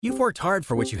You've worked hard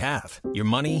for what you have. Your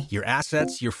money, your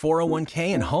assets, your 401k,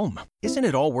 and home. Isn't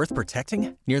it all worth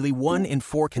protecting? Nearly 1 in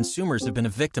 4 consumers have been a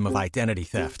victim of identity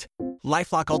theft.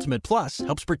 LifeLock Ultimate Plus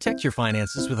helps protect your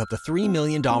finances with up to $3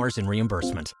 million in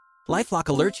reimbursement. LifeLock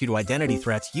alerts you to identity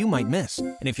threats you might miss.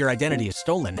 And if your identity is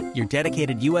stolen, your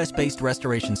dedicated U.S.-based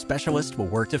restoration specialist will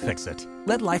work to fix it.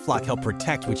 Let LifeLock help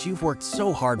protect what you've worked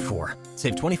so hard for.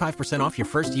 Save 25% off your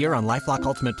first year on LifeLock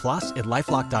Ultimate Plus at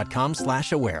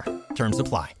LifeLock.com/aware. Terms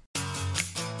apply.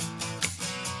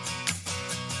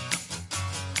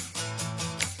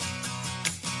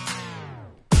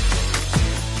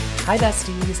 Hi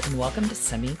besties, and welcome to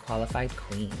Semi-Qualified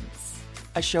Queens.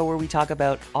 A show where we talk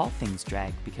about all things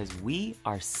drag because we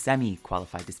are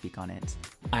semi-qualified to speak on it.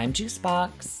 I'm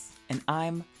Juicebox. And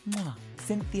I'm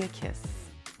Synthia Kiss.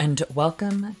 And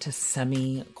welcome to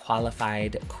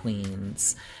Semi-Qualified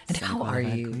Queens. And how are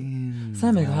you?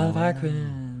 Semi-Qualified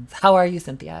Queens. How are you,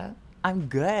 Synthia? I'm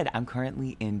good. I'm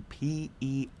currently in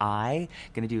PEI.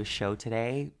 Gonna do a show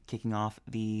today, kicking off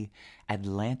the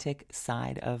Atlantic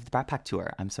side of the Brat Pack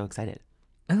tour. I'm so excited.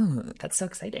 Oh, that's so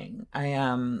exciting.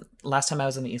 Last time I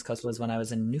was on the East Coast was when I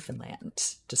was in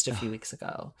Newfoundland just a few weeks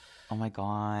ago. Oh my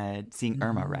God. Seeing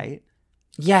Irma, right?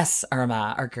 Yes,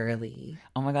 Irma, our girly.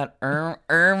 Oh my God, Irma,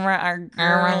 our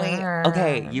girly.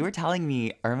 Okay, you were telling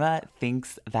me Irma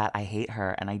thinks that I hate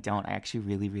her, and I don't. I actually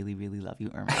really, really, really love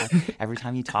you, Irma. Every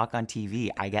time you talk on TV,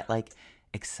 I get like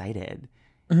excited.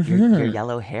 Your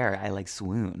yellow hair, I like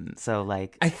swoon. So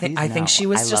like, I think she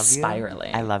was just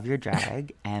spiraling. I love your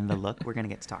drag and the look we're gonna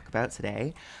get to talk about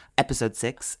today. Episode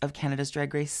 6 of Canada's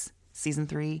Drag Race Season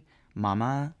 3,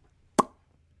 Mama.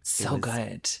 So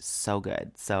good. So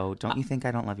good. So don't you think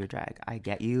I don't love your drag? I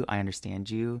get you. I understand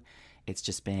you. It's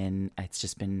just been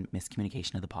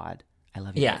miscommunication of the pod. I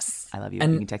love you. Yes. I love you.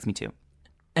 And you can text me too.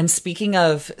 And speaking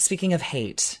of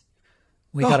hate,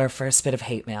 we got our first bit of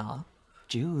hate mail.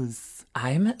 Juice.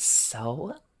 I'm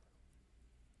so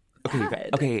bad.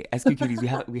 Okay, SQ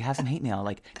Cuties, we have some hate mail.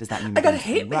 Like, does that mean I got a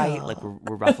hate mail? Like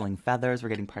we're ruffling feathers, we're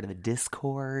getting part of the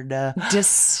Discord.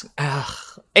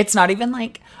 It's not even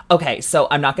like, okay, so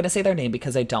I'm not gonna say their name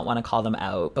because I don't want to call them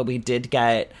out, but we did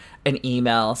get an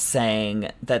email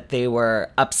saying that they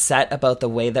were upset about the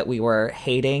way that we were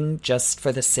hating just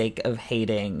for the sake of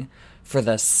hating for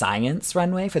the science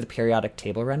runway, for the periodic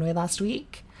table runway last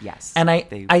week. Yes. And I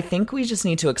think we just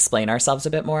need to explain ourselves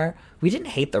a bit more. We didn't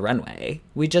hate the runway.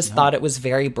 We just thought it was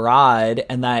very broad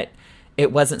and that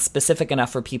it wasn't specific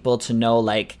enough for people to know,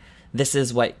 like, this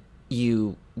is what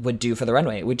you would do for the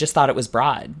runway. We just thought it was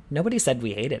broad. Nobody said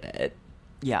we hated it.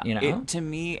 Yeah. You know? To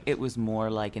me, it was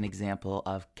more like an example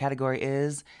of category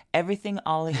is everything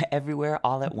all everywhere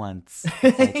all at once.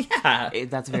 Like, yeah.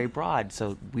 That's very broad.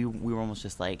 So we were almost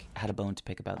just like had a bone to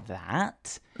pick about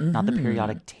that. Not the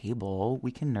periodic table.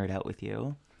 We can nerd out with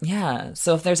you. Yeah.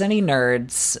 So if there's any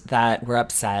nerds that were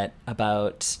upset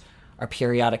about our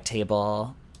periodic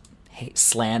table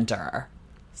slander,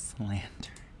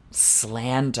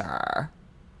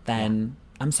 then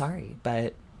I'm sorry,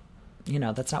 but you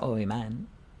know, that's not what we meant.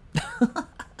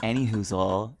 Any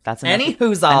hoozle. That's enough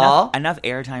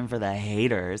airtime for the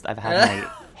haters. I've had my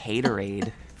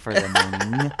haterade for the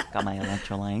morning. Got my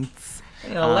electrolytes.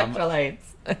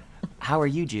 How are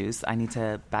you, Juice? I need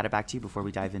to bat it back to you before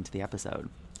we dive into the episode.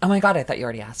 Oh my God, I thought you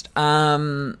already asked.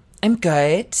 I'm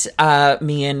good.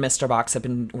 Me and Mr. Box have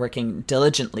been working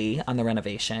diligently on the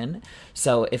renovation.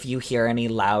 So if you hear any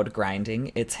loud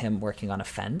grinding, it's him working on a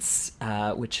fence,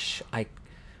 which I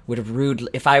would have rude.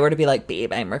 If I were to be like,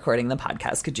 babe, I'm recording the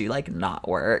podcast, could you like not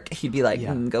work? He'd be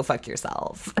like, go fuck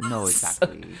yourself. No,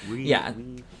 exactly.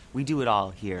 We do it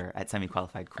all here at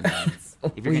Semi-Qualified Queens.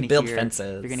 If you're we gonna build hear,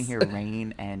 fences. If you're going to hear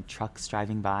rain and trucks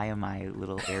driving by on my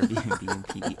little Airbnb and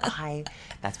PEI,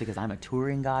 that's because I'm a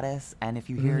touring goddess. And if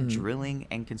you hear drilling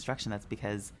and construction, that's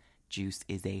because Juice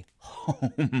is a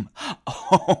home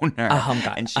owner. A home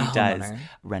god. And she does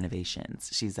renovations.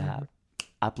 She's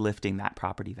uplifting that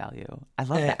property value. I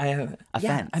love that. A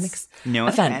fence. No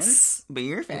offense, but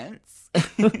your fence.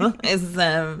 Is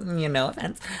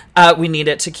offense. We need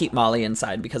it to keep Molly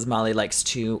inside because Molly likes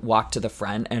to walk to the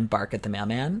front and bark at the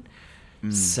mailman.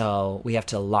 So we have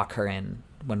to lock her in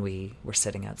when we're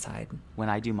sitting outside. When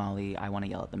I do Molly, I want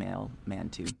to yell at the mailman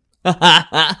too. Get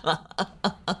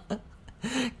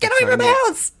away from the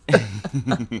house!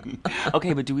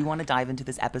 Okay, but do we want to dive into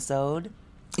this episode?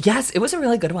 Yes, it was a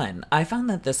really good one. I found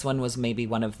that this one was maybe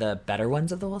one of the better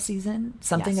ones of the whole season.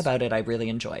 Something about it I really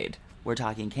enjoyed. We're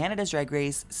talking Canada's Drag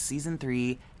Race Season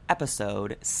 3,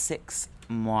 Episode 6,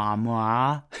 Moi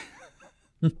Moi.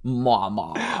 Moi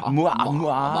moi. Moi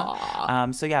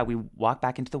moi. So yeah, we walk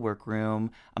back into the workroom.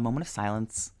 A moment of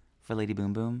silence for Lady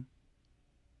Boom Boom.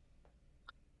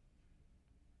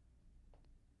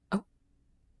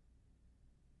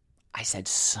 I said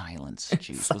silence,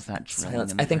 Juice. Was that drilling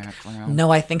Silence. in the I think background? no.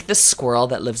 I think the squirrel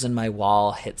that lives in my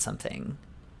wall hit something.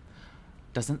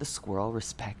 Doesn't the squirrel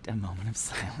respect a moment of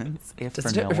silence if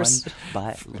Doesn't for it no one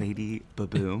but Lady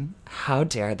Baboom? How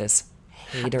dare this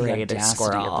The haterade audacity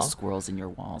squirrel? of the squirrels in your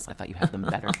walls. I thought you had them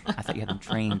better. I thought you had them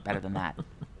trained better than that.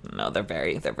 No, they're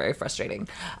very frustrating.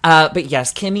 But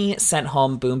yes, Kimmy sent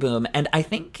home Boom Boom, and I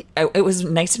think it was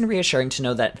nice and reassuring to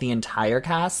know that the entire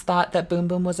cast thought that Boom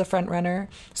Boom was a front runner.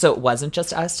 So it wasn't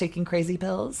just us taking crazy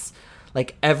pills.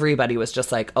 Like everybody was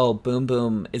just like, "Oh, Boom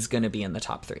Boom is going to be in the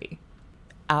top 3."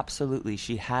 Absolutely,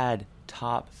 she had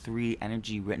top 3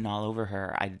 energy written all over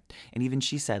her. And even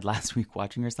she said last week,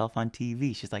 watching herself on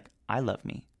TV, she's like, "I love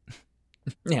me."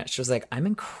 Yeah, she was like, "I'm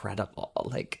incredible."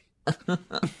 Like.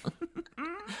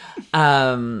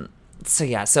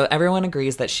 So everyone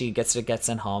agrees that she gets to get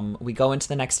sent home. We go into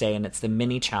the next day and it's the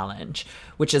mini challenge,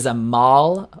 which is a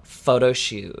mall photo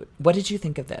shoot. What did you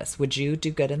think of this? Would you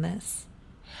do good in this?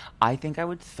 I think I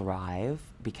would thrive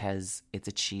because it's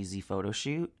a cheesy photo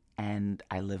shoot and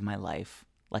I live my life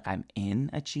like I'm in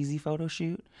a cheesy photo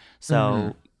shoot.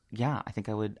 So yeah, I think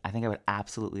I would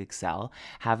absolutely excel.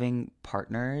 Having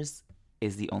partners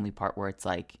is the only part where it's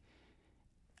like,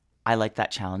 I like that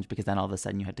challenge because then all of a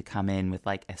sudden you had to come in with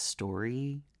like a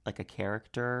story, like a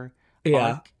character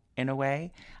arc in a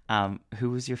way.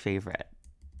 Who was your favorite?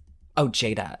 Oh,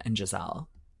 Jada and Giselle.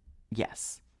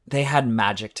 Yes. They had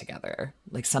magic together.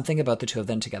 Like something about the two of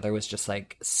them together was just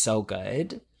like so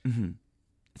good. Mm-hmm.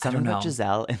 Something about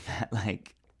Giselle and that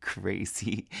like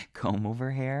crazy comb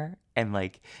over hair and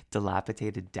like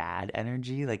dilapidated dad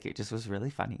energy. Like it just was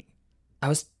really funny. I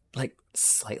was like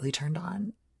slightly turned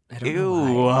on. I don't Ew.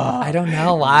 know why. I don't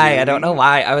know why. Really? I don't know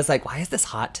why. I was like, why is this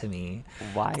hot to me?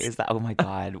 Why is that? Oh my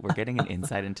God. We're getting an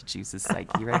insight into Juice's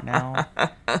psyche right now.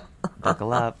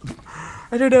 Buckle up.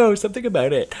 I don't know. Something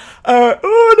about it.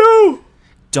 Oh no.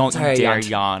 Don't you dare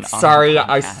yawn. Sorry,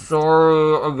 I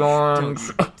sorry again. Don't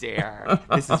you dare.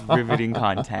 This is riveting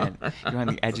content. You're on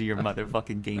the edge of your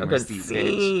motherfucking gamer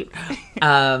seat,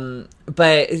 bitch.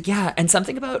 But yeah, and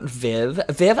something about Viv.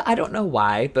 Viv, I don't know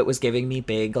why, but was giving me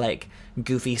big, like,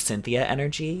 goofy Synthia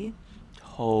energy.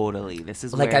 Totally. This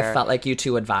is like where... I felt like you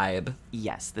two would vibe.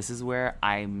 Yes, this is where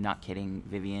I'm not kidding,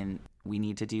 Vivian. We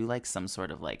need to do, like, some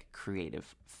sort of, like,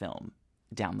 creative film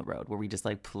down the road where we just,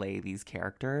 like, play these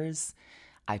characters.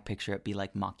 I picture it be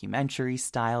like mockumentary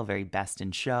style, very best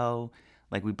in show.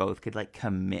 Like we both could like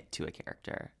commit to a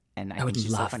character, and I would think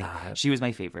she's love so funny. That. She was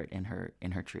my favorite in her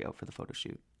trio for the photo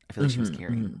shoot. I feel like she was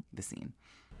carrying the scene.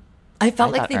 I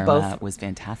felt like they Irma both was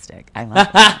fantastic. I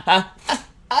loved that.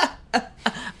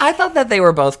 I thought that they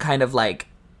were both kind of like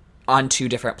on two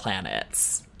different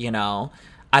planets. You know,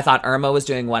 I thought Irma was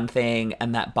doing one thing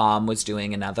and that Bomb was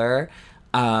doing another.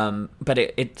 But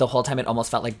it the whole time it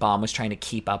almost felt like Bomb was trying to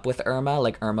keep up with Irma.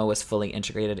 Like Irma was fully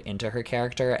integrated into her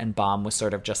character and Bomb was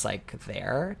sort of just like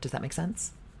there. Does that make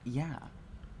sense? Yeah,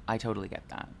 I totally get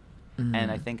that. Mm-hmm.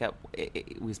 And I think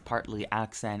it was partly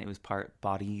accent, it was part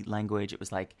body language. It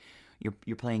was like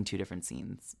you're playing two different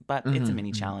scenes, but it's a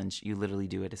mini challenge. You literally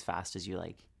do it as fast as you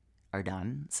like are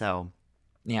done. So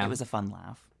yeah, it was a fun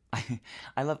laugh.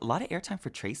 I love a lot of airtime for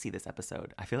Tracy this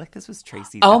episode. I feel like this was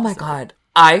Tracy's episode. My God.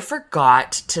 I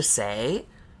forgot to say,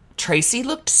 Tracy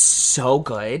looked so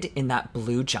good in that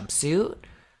blue jumpsuit.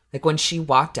 Like when she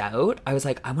walked out, I was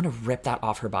like, I want to rip that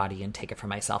off her body and take it for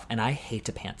myself. And I hate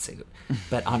a pantsuit.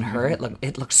 But on her,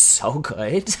 it looked so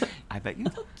good. I bet you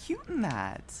look cute in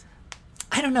that.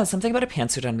 I don't know. Something about a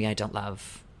pantsuit on me I don't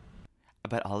love.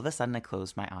 But all of a sudden I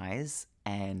closed my eyes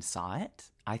and saw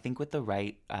it. I think with the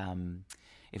right...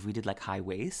 if we did like high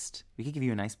waist, we could give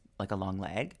you a nice, like a long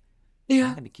leg. Yeah.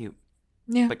 That'd be cute.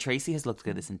 Yeah. But Tracy has looked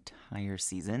good this entire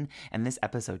season. And this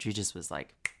episode, she just was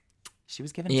like, she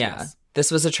was giving it to us.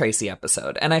 This was a Tracy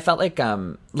episode. And I felt like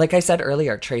I said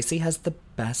earlier, Tracy has the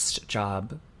best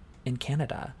job in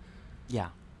Canada. Yeah.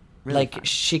 Really like fun.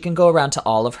 She can go around to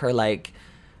all of her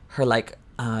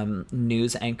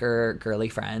news anchor girly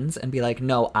friends and be like,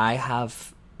 no, I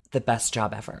have the best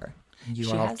job ever.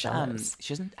 You are all jealous.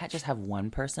 She doesn't just have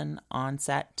one person on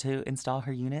set to install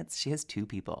her units. She has two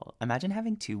people. Imagine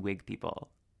having two wig people.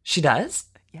 She does?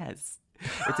 Yes.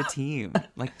 It's a team.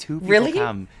 Like two people really?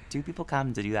 come. Two people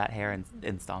come to do that hair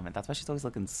installment. That's why she's always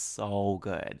looking so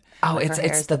good. Oh, like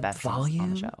it's the best volume on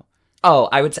the show. Oh,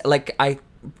 I would say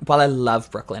while I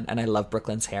love Brooklyn and I love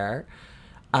Brooklyn's hair,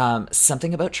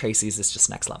 something about Tracy's is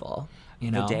just next level. You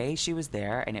know? The day she was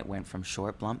there and it went from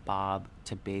short blunt bob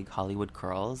to big Hollywood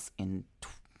curls in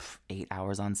 8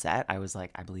 hours on set, I was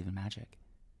like, I believe in magic.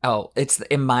 Oh,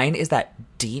 mine is that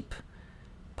deep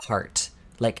part.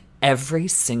 Like every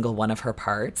single one of her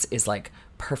parts is like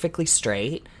perfectly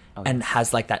straight and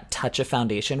has like that touch of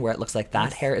foundation where it looks like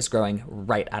that hair is growing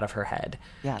right out of her head.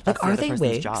 Yeah, that's like, the are other they person's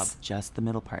wigs? job. Just the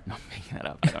middle part. No, I'm making that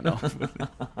up. I don't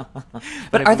know.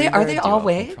 But I are they believe they're a all duo from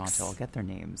wigs? Toronto. I'll get their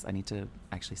names. I need to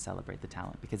actually celebrate the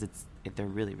talent because they're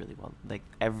really, really well. Like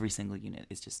every single unit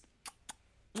is just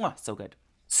so good.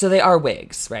 So they are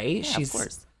wigs, right? Yeah, of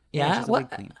course. Yeah. She's a wig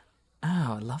queen.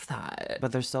 Oh, I love that.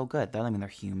 But they're so good. They're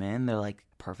human. They're like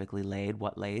perfectly laid.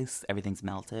 What lace? Everything's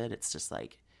melted. It's just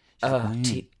like,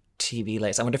 TV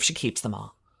lace. I wonder if she keeps them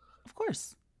all. Of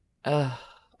course. I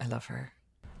love her.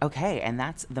 Okay, and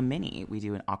that's the mini. We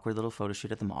do an awkward little photo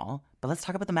shoot at the mall. But let's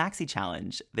talk about the maxi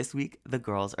challenge. This week, the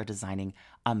girls are designing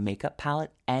a makeup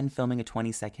palette and filming a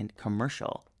 20-second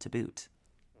commercial to boot.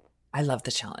 I love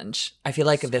the challenge. I feel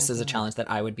like this is a challenge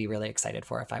that I would be really excited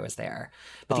for if I was there.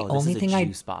 But the only thing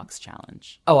juice box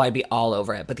challenge. Oh, I'd be all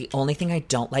over it. But the only thing I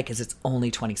don't like is it's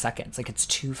only 20 seconds. Like, it's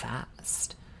too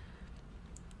fast.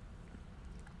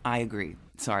 I agree.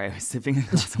 Sorry, I was sipping a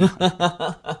glass of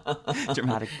water.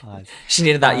 Dramatic pause. She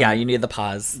needed that. Yeah, you needed the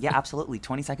pause. Yeah, absolutely.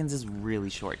 20 seconds is really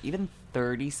short. Even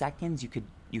 30 seconds, you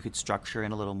could structure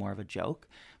in a little more of a joke.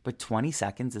 But 20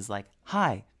 seconds is like,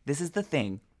 hi, this is the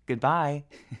thing. Goodbye.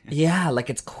 Yeah, like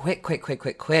it's quick.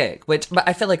 But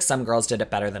I feel like some girls did it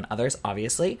better than others,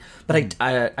 obviously. But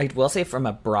I will say from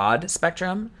a broad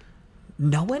spectrum,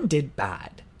 no one did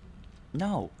bad.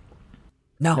 No.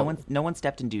 No one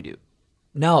stepped in doo-doo.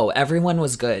 No, everyone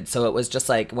was good. So it was just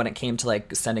like when it came to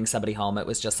like sending somebody home, it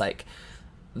was just like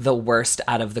the worst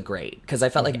out of the great. Because I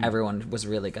felt like everyone was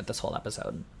really good this whole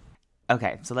episode.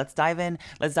 Okay, so let's dive in.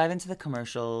 Let's dive into the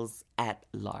commercials at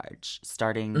large,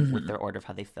 starting with their order of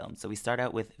how they filmed. So we start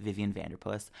out with Vivian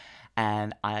Vanderpuss,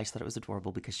 and I actually thought it was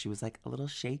adorable because she was like a little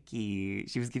shaky.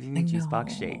 She was giving me juice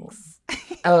box shakes.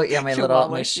 Oh yeah, my little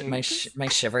my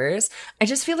shivers. I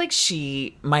just feel like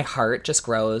my heart just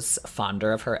grows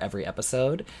fonder of her every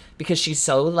episode because she's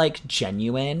so like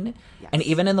genuine, and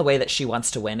even in the way that she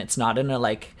wants to win, it's not in a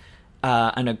like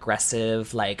an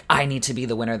aggressive like I need to be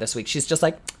the winner this week. She's just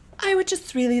like, I would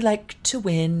just really like to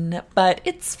win, but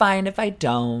it's fine if I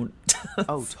don't.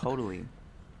 Oh, totally.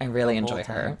 I really enjoy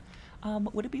her.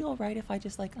 Would it be all right if I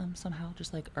just like somehow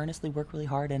just like earnestly work really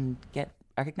hard and get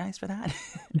recognized for that?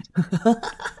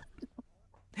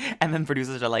 And then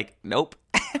producers are like, nope.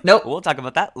 We'll talk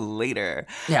about that later.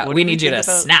 Yeah, we need you to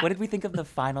snap. What did we think of the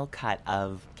final cut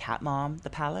of Cat Mom, the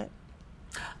palette?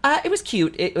 It was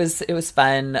cute. It was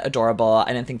fun, adorable.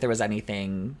 I didn't think there was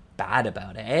anything bad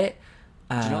about it.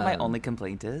 Do you know what my only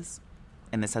complaint is?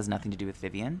 And this has nothing to do with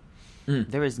Vivian.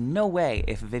 There is no way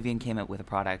if Vivian came out with a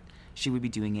product, she would be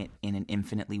doing it in an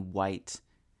infinitely white,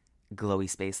 glowy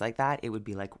space like that. It would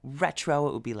be like retro.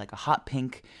 It would be like a hot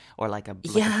pink or like a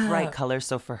bright color.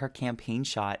 So for her campaign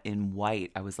shot in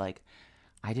white, I was like,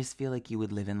 I just feel like you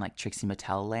would live in like Trixie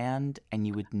Mattel land and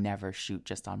you would never shoot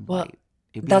just on white.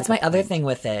 That's like my other thing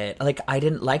with it. Like, I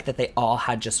didn't like that they all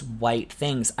had just white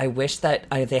things. I wish that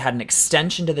they had an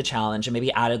extension to the challenge and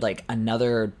maybe added like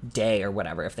another day or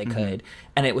whatever if they could.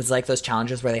 And it was like those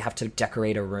challenges where they have to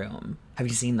decorate a room. Have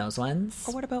you seen those ones?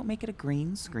 Or what about make it a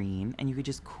green screen and you could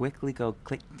just quickly go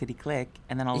click, kitty click,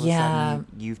 and then all of a sudden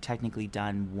you've technically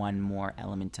done one more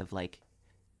element of like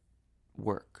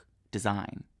work,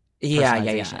 design,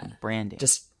 personalization, branding.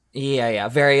 Just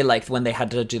very like when they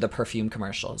had to do the perfume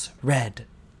commercials. Red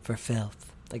for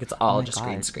filth. Like it's all just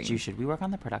green screen. Juice, should we work on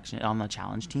the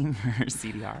challenge team for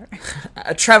CDR?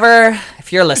 Trevor,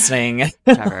 if you're listening.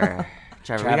 Trevor,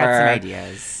 we got some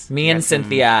ideas. Me and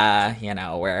Synthia, you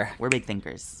know, we're big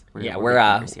thinkers. We're big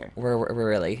thinkers here. We're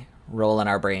really rolling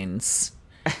our brains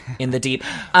in the deep.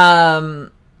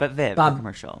 But Viv, the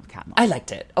commercial Cat Mom. I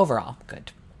liked it. Overall,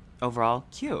 good. Overall,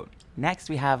 cute. Next,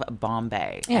 we have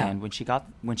Bombay. Yeah. And when she got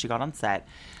on set,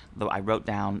 though I wrote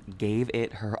down, gave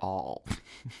it her all.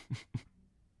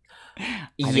 I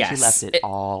think she left it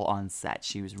all on set.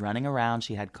 She was running around.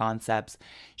 She had concepts.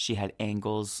 She had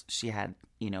angles. She had,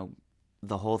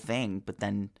 the whole thing. But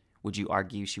then would you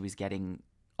argue she was getting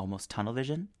almost tunnel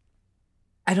vision?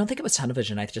 I don't think it was tunnel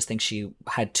vision. I just think she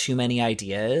had too many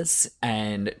ideas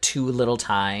and too little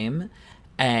time.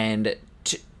 And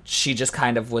she just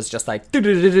kind of was just like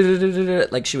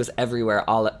she was everywhere,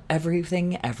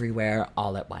 everything, everywhere,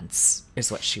 all at once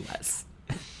is what she was.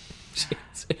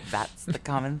 That's the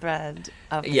common thread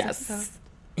of this episode.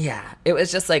 Yeah, it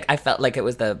was just like I felt like it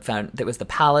was the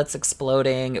palettes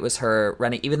exploding. It was her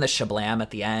running, even the shablam at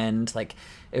the end. Like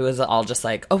it was all just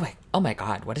like, oh my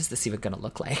god, what is this even gonna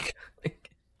look like?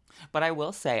 But I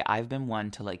will say I've been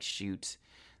one to like shoot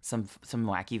some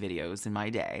wacky videos in my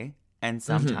day, and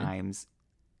sometimes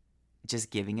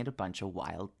just giving it a bunch of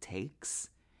wild takes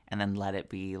and then let it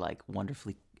be like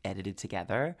wonderfully edited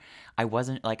together. I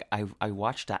wasn't like I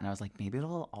watched that and I was like, maybe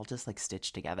it'll all just like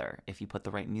stitch together if you put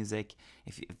the right music,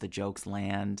 if the jokes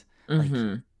land, like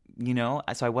you know.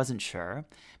 So I wasn't sure,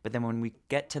 but then when we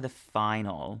get to the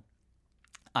final,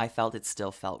 I felt it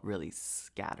still felt really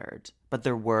scattered, but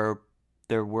there were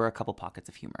a couple pockets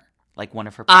of humor. Like one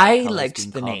of her I colors liked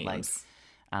being the called, names.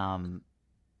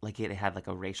 like it had like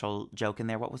a racial joke in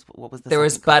there. What was the There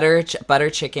was second butter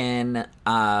chicken,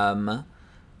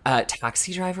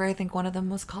 taxi driver, I think one of them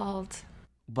was called.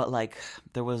 But like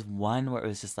there was one where it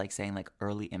was just like saying like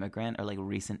early immigrant or like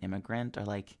recent immigrant or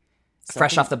like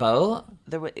Fresh off the boat.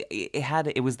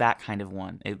 It was that kind of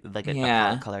one. Like a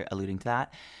palette color alluding to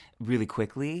that really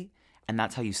quickly. And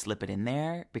that's how you slip it in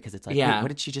there because it's like, wait, what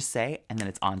did she just say? And then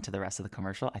it's on to the rest of the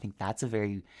commercial. I think that's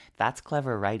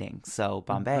clever writing. So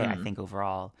Bombay, I think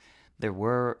overall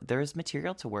there's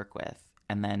material to work with.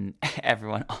 And then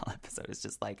everyone all episode is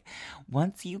just like,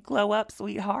 once you glow up,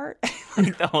 sweetheart.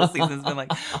 Like the whole season's been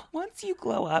like, once you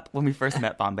glow up. When we first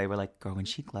met Bombay, we're like, girl, when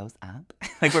she glows up,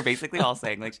 like we're basically all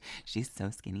saying like she's so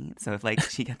skinny. So if like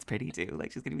she gets pretty too,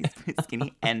 like she's gonna be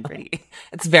skinny and pretty.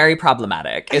 It's very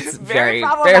problematic. It's very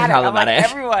problematic. very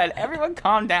problematic. Like, everyone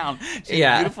calm down. She's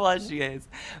beautiful as she is.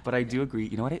 But I do agree.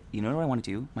 You know what I want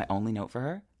to do? My only note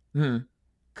for her?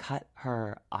 Cut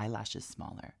her eyelashes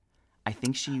smaller. I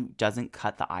think she doesn't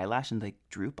cut the eyelash and like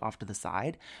droop off to the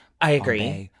side. I agree.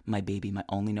 Bombay, my baby, my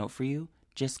only note for you,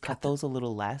 just cut those a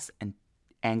little less and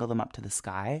angle them up to the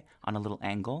sky on a little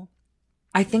angle.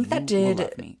 I think that did, will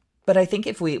love me. But I think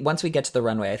once we get to the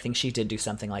runway, I think she did do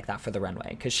something like that for the runway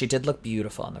because she did look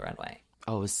beautiful on the runway.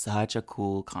 Oh, it was such a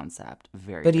cool concept.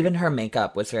 But even her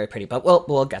makeup was very pretty. But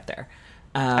we'll get there.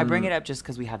 I bring it up just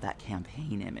because we have that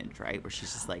campaign image, right, where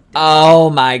she's just like, oh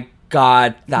my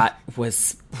God, that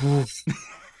was.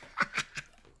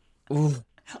 Ooh.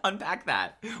 Unpack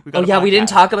that. We didn't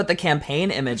talk about the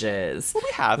campaign images. Well,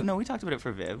 we have. No, we talked about it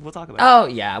for Viv. We'll talk about it. Oh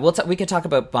yeah, we could talk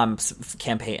about Bump's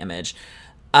campaign image.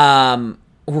 That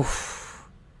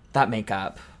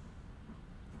makeup.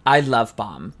 I love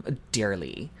Bomb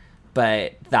dearly,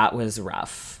 but that was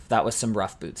rough. That was some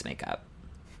rough boots makeup.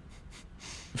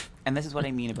 And this is what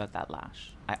I mean about that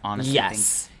lash. I honestly think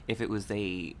if it was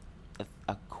a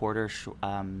quarter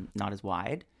not as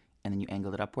wide, and then you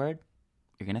angled it upward,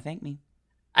 you're gonna thank me.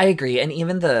 I agree, and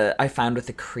even I found with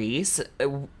the crease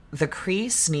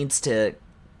needs to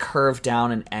curve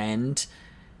down and end,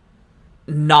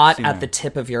 not sooner. at the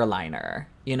tip of your liner,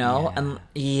 you know?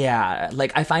 Yeah. And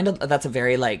like I find that's a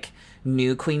very like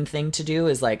new queen thing to do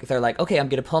is like they're like, okay, I'm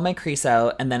gonna pull my crease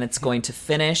out and then it's going to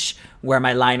finish where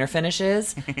my liner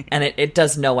finishes, and it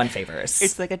does no one favors.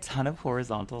 It's like a ton of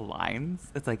horizontal lines.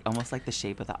 It's like almost like the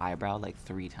shape of the eyebrow like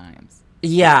 3 times.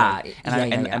 Yeah.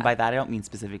 Like, and by that I don't mean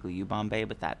specifically you, Bombay,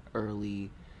 but that early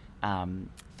thing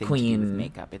queen to do with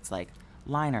makeup. It's like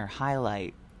liner,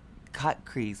 highlight, cut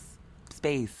crease,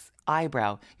 space,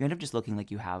 eyebrow. You end up just looking like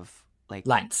you have like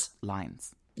lines.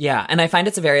 Yeah, and I find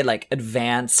it's a very, like,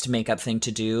 advanced makeup thing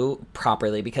to do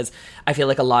properly because I feel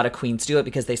like a lot of queens do it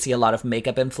because they see a lot of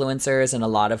makeup influencers and a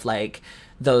lot of, like,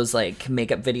 those, like,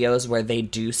 makeup videos where they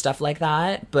do stuff like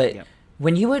that. But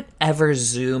when you would ever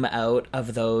zoom out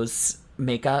of those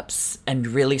makeups and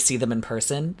really see them in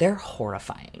person, they're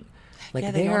horrifying.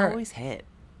 Like, they don't always hit.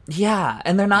 Yeah,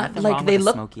 and they're not, nothing like, wrong they with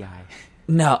look... a smoky eye.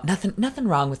 No, nothing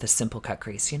wrong with a simple cut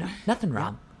crease, you know? Nothing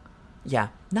wrong. Yeah,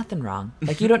 nothing wrong.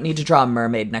 Like, you don't need to draw a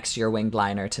mermaid next to your winged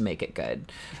liner to make it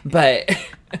good. But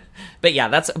yeah,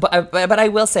 but I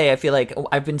will say, I feel like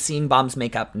I've been seeing Bomb's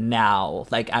makeup now,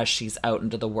 like, as she's out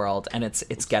into the world, and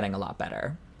it's getting a lot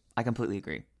better. I completely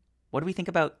agree. What do we think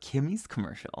about Kimmy's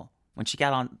commercial? When she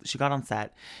got on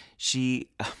set,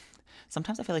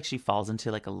 sometimes I feel like she falls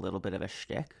into, like, a little bit of a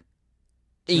shtick.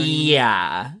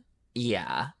 Yeah.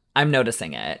 I'm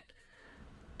noticing it.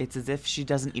 It's as if she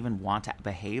doesn't even want to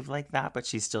behave like that, but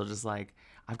she's still just like,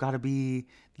 I've got to be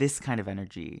this kind of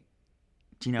energy.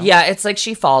 Do you know? Yeah, it's like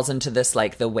she falls into this,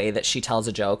 like, the way that she tells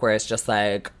a joke where it's just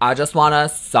like, I just want to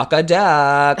suck a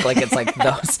dick. Like, it's like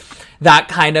that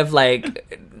kind of like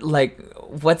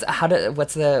what's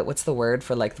the word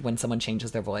for, like, when someone changes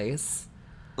their voice?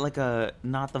 Like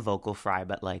not the vocal fry,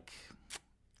 but like,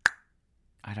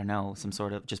 I don't know, some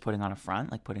sort of just putting on a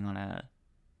front, like putting on a...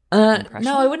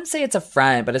 No, I wouldn't say it's a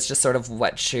front, but it's just sort of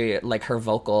what she, like, her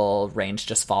vocal range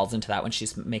just falls into that when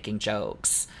she's making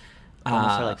jokes.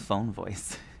 Almost her, like, phone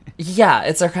voice. Yeah,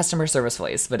 it's her customer service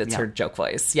voice, but it's her joke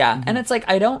voice. Yeah, and it's like,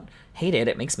 I don't hate it.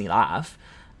 It makes me laugh.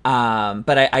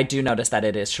 But I do notice that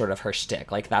it is sort of her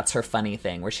shtick. Like, that's her funny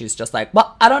thing where she's just like,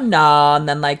 well, I don't know. And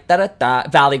then, like, da-da-da.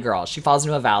 Valley Girl. She falls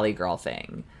into a Valley Girl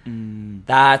thing.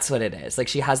 That's what it is. Like,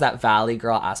 she has that Valley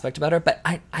Girl aspect about her. But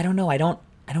I don't know. I don't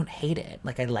hate it.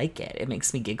 Like, I like it. It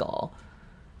makes me giggle.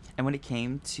 And when it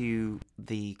came to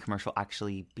the commercial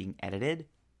actually being edited,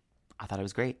 I thought it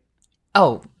was great.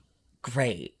 Oh,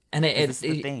 great. And it's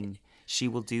the thing. She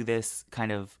will do this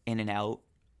kind of in and out.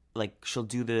 Like, she'll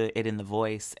do it in the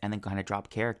voice and then kind of drop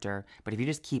character. But if you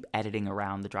just keep editing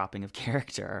around the dropping of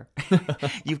character,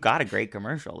 you've got a great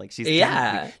commercial. Like,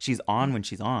 she's on when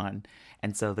she's on.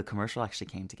 And so the commercial actually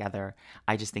came together.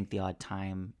 I just think the odd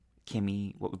time,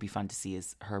 Kimmy, what would be fun to see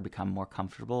is her become more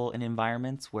comfortable in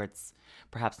environments where it's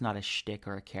perhaps not a shtick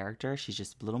or a character. She's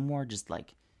just a little more just,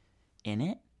 like, in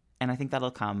it. And I think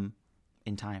that'll come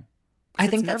in time. I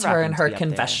think that's her in her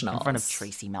confessionals. In front of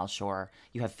Tracy Melchior,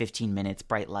 you have 15 minutes,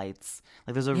 bright lights.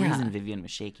 Like, there's a reason Vivian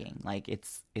was shaking. Like,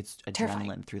 it's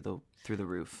adrenaline through the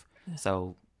roof. Yeah.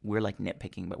 So we're like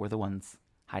nitpicking, but we're the ones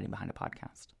hiding behind a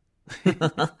podcast.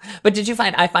 But did you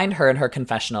find? I find her in her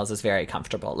confessionals is very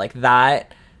comfortable. Like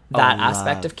that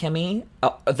aspect of Kimmy,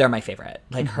 they're my favorite.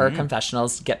 Like, her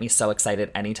confessionals get me so excited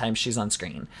anytime she's on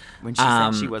screen. When she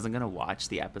said she wasn't going to watch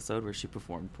the episode where she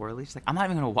performed poorly, she's like, I'm not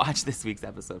even going to watch this week's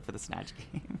episode for the Snatch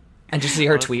Game. And did you see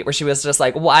her tweet where she was just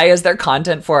like, why is there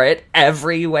content for it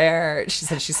everywhere? She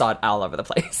said she saw it all over the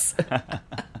place.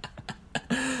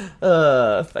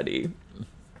 Funny.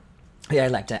 Yeah, I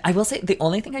liked it. I will say the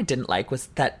only thing I didn't like was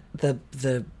that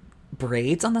the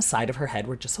braids on the side of her head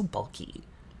were just so bulky.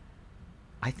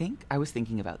 I was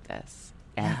thinking about this,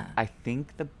 and I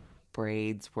think the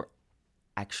braids were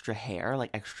extra hair,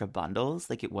 like extra bundles.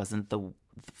 Like, it wasn't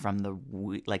from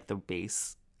the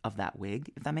base of that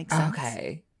wig, if that makes sense.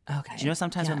 Okay. Do you know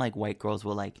sometimes when, like, white girls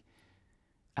will, like,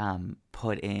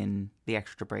 put in the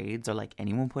extra braids, or, like,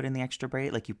 anyone put in the extra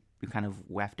braid, like, you kind of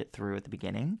weft it through at the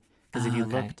beginning? Because if you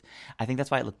looked, I think that's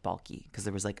why it looked bulky, because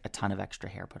there was, like, a ton of extra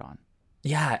hair put on.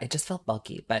 Yeah, it just felt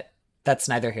bulky, but that's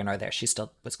neither here nor there. She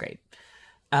still was great.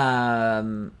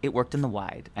 It worked in the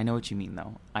wide. I know what you mean,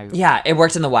 though. It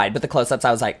worked in the wide, but the close-ups,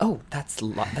 I was like, oh,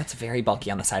 that's very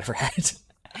bulky on the side of her head. It's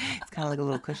kind of like a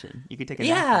little cushion. You could take a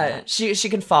nap. Yeah, she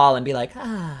can fall and be like,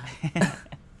 ah.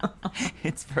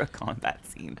 It's for a combat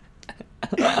scene.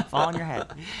 Fall on your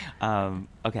head.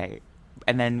 Okay.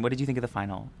 And then what did you think of the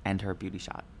final and her beauty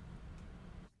shot?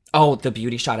 Oh, the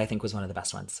beauty shot, I think, was one of the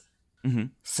best ones. Mm-hmm.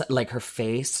 So, like, her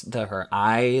face, her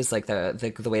eyes, like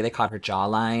the way they caught her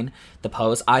jawline, the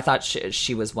pose. I thought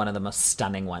she was one of the most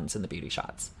stunning ones in the beauty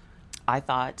shots. I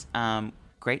thought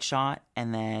great shot,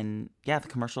 and then the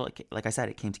commercial. Like I said,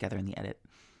 it came together in the edit.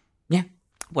 Yeah.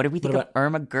 What did we think of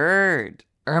Irma Gerd?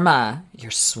 Irma,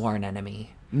 your sworn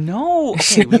enemy. No,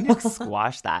 okay, we need to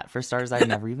squash that. For starters, I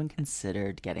never even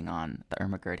considered getting on the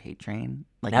Irma Gerd hate train.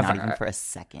 Like, never. Not even for a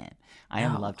second. I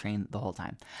am love train the whole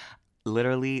time.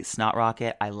 Literally, Snot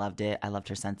Rocket, I loved it. I loved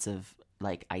her sense of,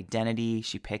 like, identity.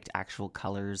 She picked actual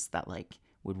colors that, like,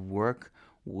 would work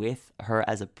with her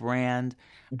as a brand.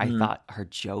 I thought her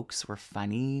jokes were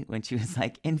funny when she was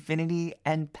like, infinity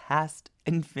and past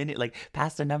infinity, like,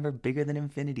 past a number bigger than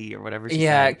infinity, or whatever she said.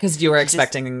 Yeah, because you were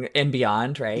expecting in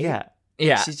beyond, right? Yeah.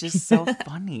 Yeah. She's just so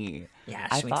funny. Yeah,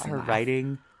 I thought her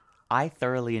writing, I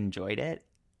thoroughly enjoyed it.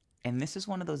 And this is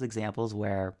one of those examples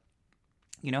where,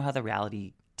 you know how the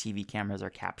reality TV cameras are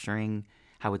capturing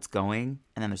how it's going,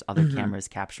 and then there's other cameras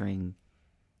capturing,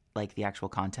 like, the actual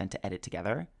content to edit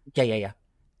together? Yeah.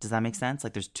 Does that make sense?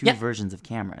 Like, there's two versions of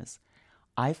cameras.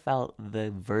 I felt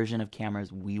the version of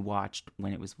cameras we watched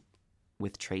when it was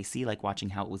with Tracy, like, watching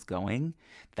how it was going,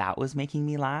 that was making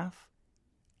me laugh.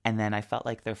 And then I felt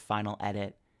like their final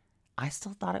edit, I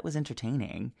still thought it was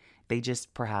entertaining. They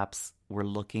just perhaps were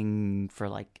looking for,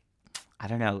 like, I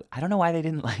don't know why they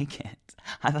didn't like it.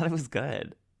 I thought it was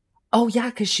good. Oh, yeah,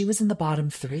 because she was in the bottom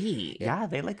 3. Yeah,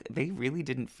 they really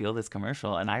didn't feel this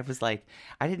commercial. And I was like,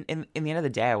 in the end of the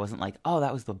day, I wasn't like, oh,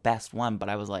 that was the best one. But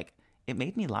I was like, it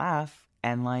made me laugh.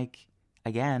 And, like,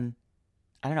 again,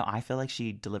 I don't know. I feel like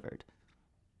she delivered.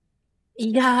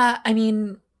 Yeah, I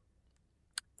mean,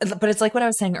 but it's like what I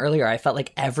was saying earlier. I felt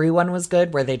like everyone was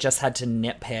good, where they just had to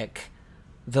nitpick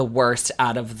the worst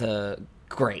out of the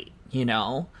great, you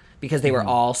know? Because they were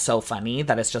all so funny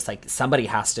that it's just like somebody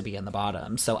has to be in the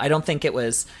bottom. So I don't think it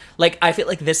was like, I feel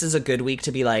like this is a good week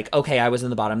to be like, okay, I was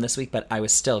in the bottom this week, but I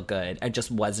was still good. I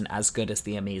just wasn't as good as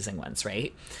the amazing ones,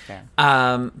 right?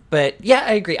 Yeah. But yeah,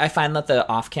 I agree. I find that the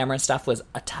off-camera stuff was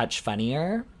a touch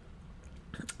funnier,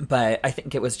 but I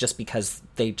think it was just because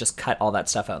they just cut all that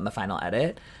stuff out in the final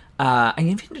edit. I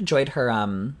even enjoyed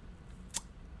her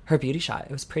beauty shot.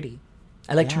 It was pretty.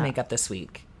 I liked her makeup this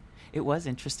week. It was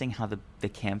interesting how the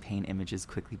campaign images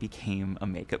quickly became a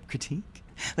makeup critique.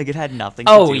 Like, it had nothing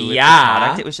to do with the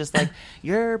product. It was just like,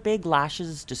 your big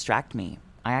lashes distract me.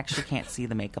 I actually can't see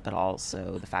the makeup at all,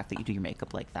 so the fact that you do your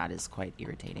makeup like that is quite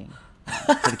irritating.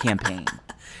 for the campaign.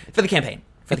 For the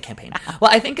campaign.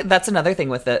 Well, I think that's another thing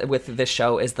with this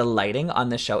show is the lighting on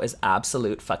this show is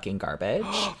absolute fucking garbage.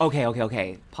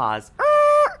 Okay. Pause.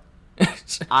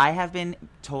 I have been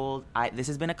told, this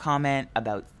has been a comment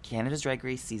about Canada's Drag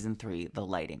Race Season 3, the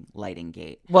lighting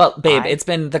gate. Well, babe, it's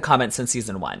been the comment since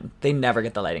Season 1. They never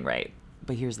get the lighting right.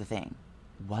 But here's the thing.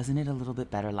 Wasn't it a little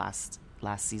bit better last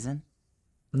season?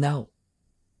 No.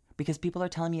 Because people are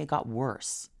telling me it got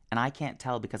worse. And I can't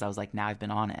tell because I was like, now I've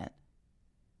been on it.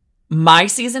 My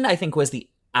season, I think, was the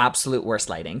absolute worst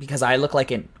lighting because I look like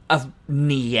a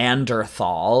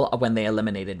Neanderthal when they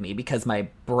eliminated me because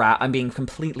I'm being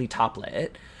completely top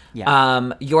lit.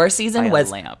 Yeah. Your season was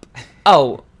lamp.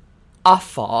 Oh,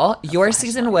 awful. Your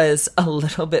season was a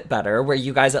little bit better where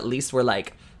you guys at least were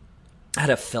like had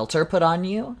a filter put on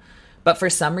you. But for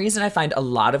some reason, I find a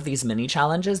lot of these mini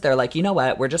challenges, they're like, you know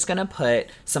what? We're just going to put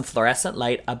some fluorescent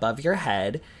light above your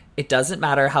head. It doesn't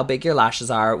matter how big your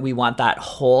lashes are. We want that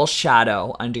whole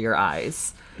shadow under your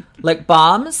eyes. Like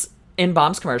in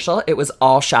Bomb's commercial, it was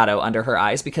all shadow under her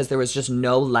eyes because there was just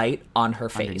no light on her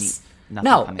face.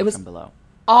 No, it was from below.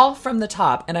 All from the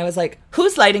top. And I was like,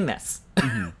 who's lighting this?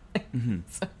 So,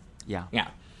 yeah.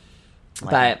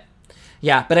 But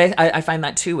I find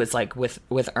that too is like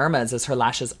with Irma's is her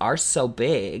lashes are so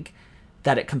big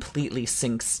that it completely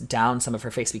sinks down some of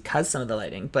her face because some of the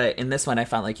lighting. But in this one, I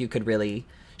found like you could really...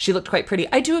 She looked quite pretty.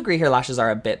 I do agree her lashes are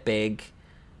a bit big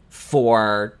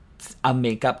for a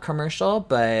makeup commercial,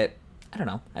 but I don't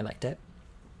know. I liked it.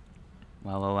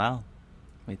 Well.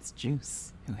 It's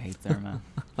Juice who hates Irma.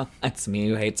 It's me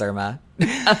who hates Irma.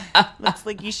 Looks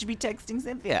like you should be texting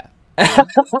Synthia.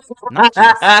 Not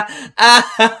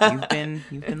Juice.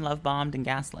 You've been love bombed and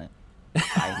gaslit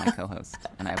by my co-host,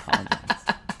 and I apologize.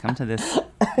 Come to this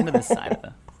side of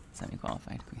the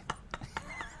semi-qualified queen.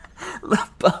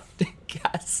 Love bombed and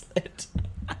gaslit.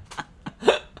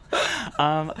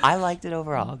 I liked it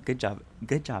overall. Good job,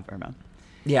 Irma.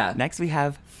 Yeah. Next we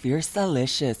have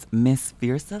Fierce-alicious, Miss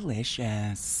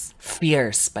Fierce-alicious.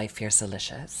 Fierce by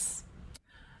Fierce-alicious.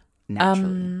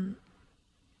 Naturally.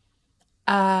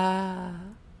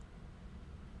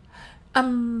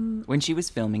 When she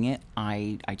was filming it,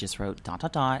 I just wrote ...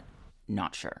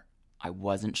 Not sure. I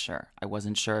wasn't sure. I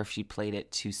wasn't sure if she played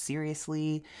it too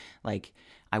seriously. Like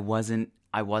I wasn't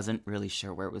really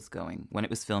sure where it was going. When it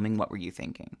was filming, what were you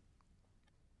thinking?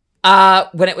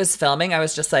 When it was filming, I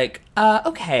was just like,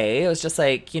 okay. It was just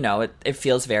like, you know, it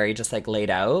feels very just like laid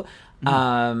out.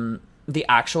 Mm-hmm. The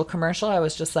actual commercial, I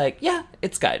was just like, yeah,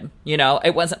 it's good. You know,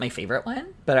 it wasn't my favorite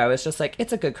one, but I was just like,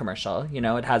 it's a good commercial. You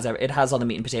know, it has all the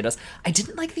meat and potatoes. I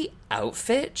didn't like the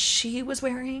outfit she was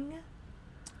wearing.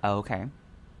 Oh, okay.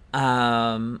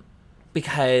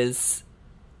 Because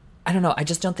I don't know. I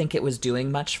just don't think it was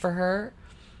doing much for her.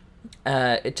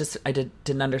 I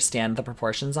didn't understand the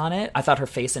proportions on it. I thought her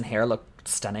face and hair looked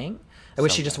stunning. I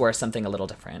wish she just wore something a little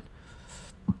different.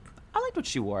 I liked what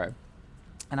she wore.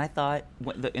 And I thought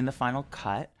in the final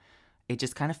cut, it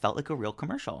just kind of felt like a real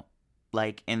commercial.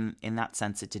 Like in that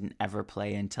sense, it didn't ever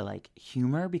play into like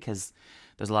humor because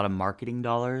there's a lot of marketing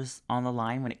dollars on the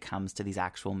line when it comes to these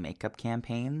actual makeup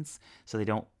campaigns. So they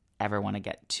don't ever want to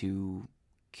get too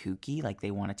kooky. Like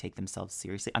they want to take themselves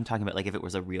seriously. I'm talking about like if it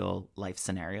was a real life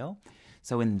scenario.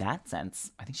 So in that sense,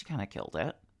 I think she kind of killed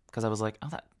it because I was like,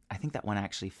 I think that one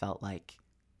actually felt like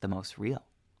the most real.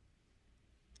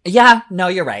 Yeah, no,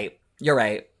 you're right. You're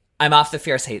right. I'm off the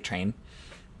fierce hate train.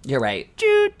 You're right.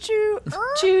 Choo choo.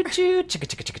 Choo choo. Chicka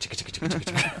chicka chicka chicka chicka chicka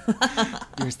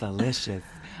chicka. You're delicious.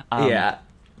 Yeah.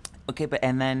 Okay,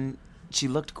 and then she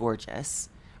looked gorgeous.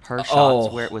 Her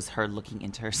shots where it was her looking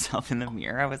into herself in the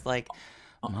mirror, I was like,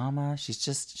 Mama, she's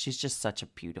just such a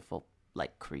beautiful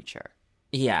like creature.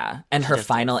 Yeah. And her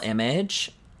final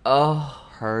image. Oh.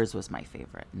 Hers was my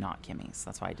favorite, not Kimmy's.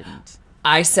 That's why I didn't.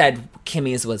 I said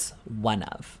Kimmy's was one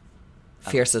of.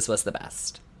 Fierce's was the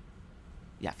best.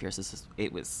 Yeah, Fierce's was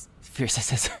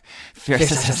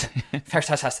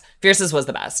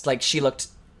the best. Like she looked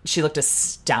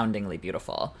astoundingly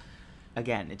beautiful.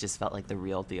 Again, it just felt like the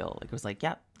real deal. Like it was like,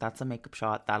 yep, that's a makeup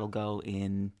shot. That'll go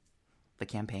in the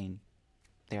campaign.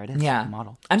 There it is. Yeah. The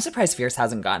model. I'm surprised Fierce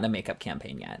hasn't gotten a makeup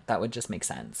campaign yet. That would just make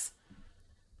sense.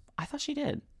 I thought she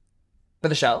did. For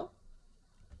the show?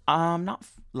 Not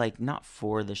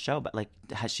for the show, but like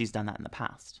she's done that in the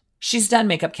past. She's done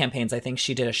makeup campaigns. I think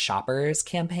she did a Shoppers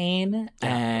campaign,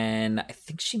 and I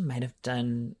think she might have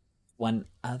done one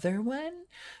other one.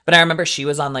 But I remember she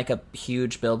was on like a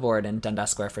huge billboard in Dundas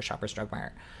Square for Shoppers Drug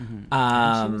Mart. Mm-hmm.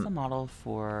 She was a model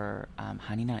for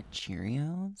Honey Nut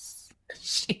Cheerios.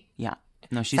 Yeah.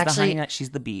 No, she's the Honey Nut. She's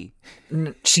the bee.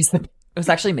 She's the It was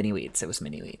actually mini wheats. It was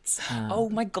mini wheats. Oh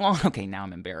my god. Okay, now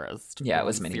I'm embarrassed. Yeah, it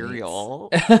was mini cereal.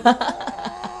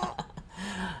 wheats.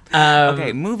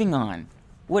 Okay, moving on.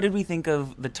 What did we think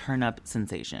of the turn-up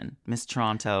sensation? Miss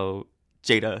Toronto,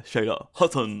 Jada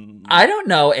Hutton. I don't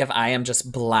know if I am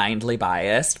just blindly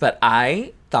biased, but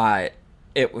I thought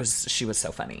she was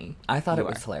so funny. I thought it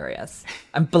was hilarious.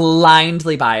 I'm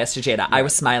blindly biased to Jada. I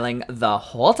was smiling the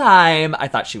whole time. I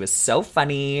thought she was so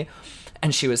funny.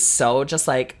 And she was so just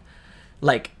like,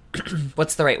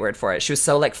 what's the right word for it? She was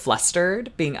so like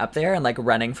flustered being up there and like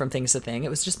running from things to thing. It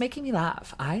was just making me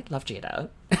laugh. I love Jada.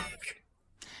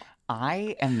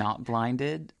 I am not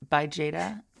blinded by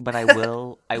Jada, but I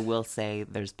will say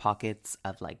there's pockets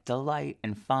of like delight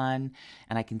and fun,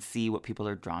 and I can see what people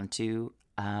are drawn to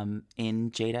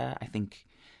in Jada. I think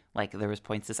like there was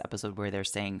points this episode where they're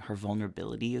saying her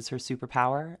vulnerability is her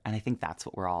superpower, and I think that's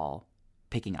what we're all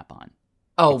picking up on.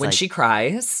 Oh, when she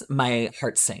cries, my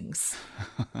heart sings.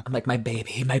 I'm like, my baby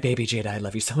Jada, I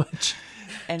love you so much.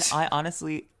 And I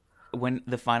honestly, when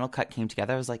the final cut came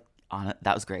together, I was like,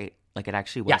 that was great. Like, it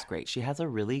actually was great. She has a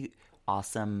really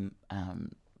awesome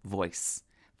voice.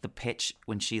 The pitch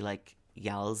when she like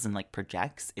yells and like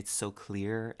projects, it's so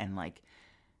clear and like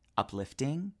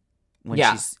uplifting. When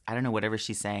she's, I don't know, whatever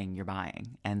she's saying, you're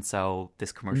buying. And so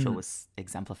this commercial was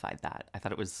exemplified that. I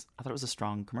thought it was a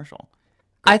strong commercial.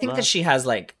 I think that she has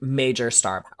like major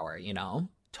star power, you know?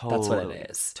 Totally. That's what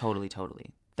it is. Totally.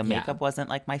 The makeup wasn't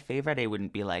like my favorite. I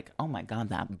wouldn't be like, oh my God,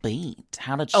 that beat.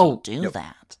 How did she do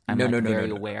that? I'm very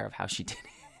aware of how she did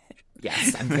it.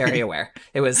 Yes, I'm very aware.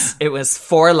 It was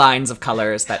 4 lines of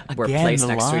colors that were placed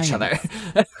next to each other.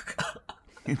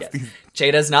 Yes.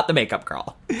 Jada's not the makeup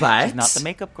girl, but she's not the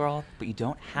makeup girl, but you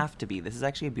don't have to be. This is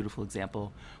actually a beautiful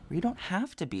example where you don't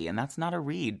have to be, and that's not a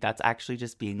read. That's actually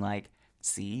just being like,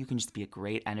 see, you can just be a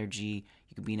great energy.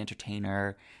 You can be an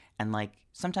entertainer, and like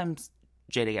sometimes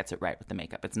Jada gets it right with the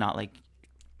makeup. It's not like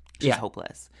she's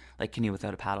hopeless. Like Canoe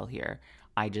Without a Paddle here.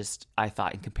 I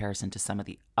thought in comparison to some of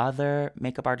the other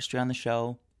makeup artistry on the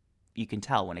show, you can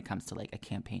tell when it comes to like a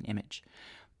campaign image.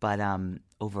 But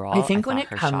overall, I think when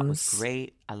her shot was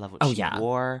great. I love what she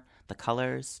wore, the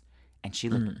colors, and she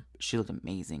looked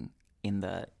amazing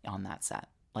on that set.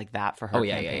 Like that for her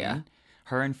campaign.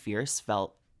 Her and Fierce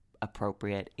felt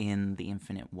appropriate in the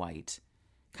Infinite White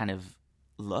kind of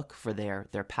look for their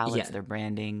palettes, their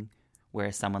branding.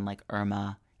 Whereas someone like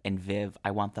Irma and Viv,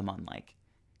 I want them on like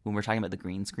when we're talking about the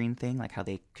green screen thing, like how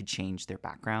they could change their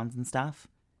backgrounds and stuff.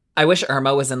 I wish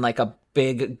Irma was in like a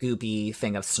big goopy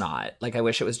thing of snot. Like I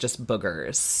wish it was just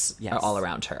boogers all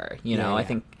around her. You know, I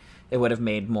think it would have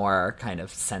made more kind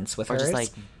of sense with her. Or just like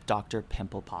Dr.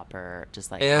 Pimple Popper,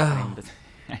 just like I'm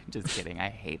just kidding. I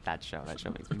hate that show. That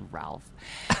show makes me Ralph.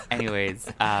 Anyways,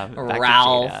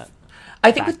 Ralph.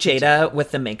 I think with Jada,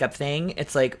 with the makeup thing,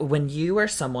 it's like when you are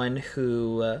someone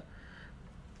who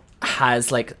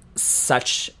has like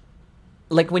such,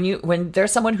 like when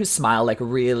there's someone whose smile like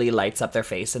really lights up their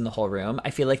face in the whole room, I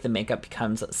feel like the makeup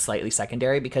becomes slightly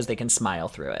secondary because they can smile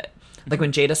through it. Like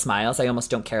when Jada smiles, I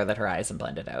almost don't care that her eyes are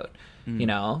blended out, you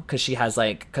know, because she has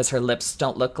because her lips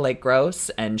don't look like gross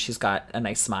and she's got a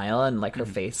nice smile and like her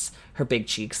face, her big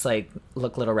cheeks like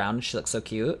look little round and she looks so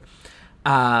cute.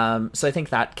 So I think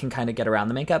that can kind of get around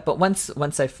the makeup. But once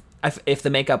if the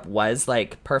makeup was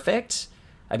like perfect,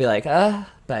 I'd be like,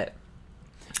 but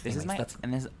this is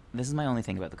my only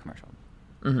thing about the commercial.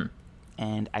 Mm-hmm.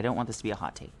 And I don't want this to be a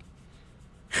hot take.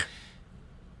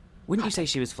 Wouldn't you say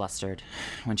she was flustered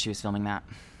when she was filming that?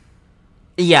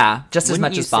 Yeah, just as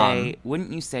much as Bomb.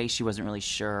 Wouldn't you say she wasn't really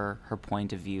sure her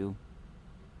point of view?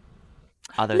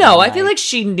 No, I feel like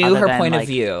she knew her point of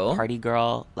view. Party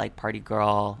girl,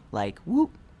 like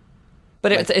whoop.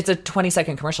 But it's a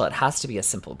 20-second commercial. It has to be a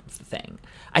simple thing.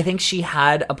 I think she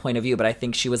had a point of view, but I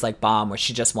think she was like Bomb, where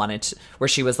she just wanted to, where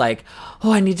she was like,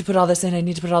 oh, I need to put all this in.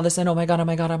 Oh my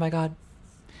God.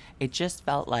 It just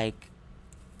felt like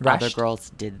rushed. Other girls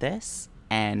did this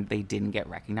and they didn't get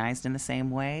recognized in the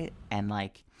same way. And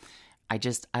like, I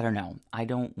don't know. I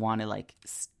don't want to like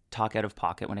talk out of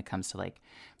pocket when it comes to like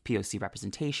POC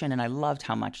representation. And I loved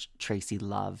how much Tracy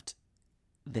loved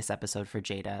this episode for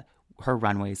Jada. Her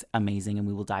runway's amazing and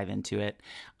we will dive into it.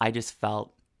 I just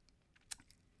felt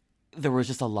there was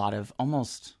just a lot of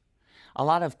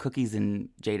cookies in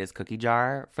Jada's cookie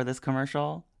jar for this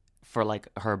commercial, for like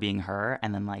her being her.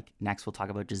 And then like next we'll talk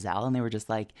about Giselle, and they were just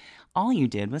like, all you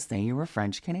did was say you were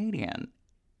French Canadian.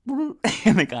 And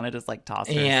they kind of just like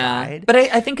tossed her aside. But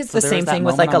I think it's the same thing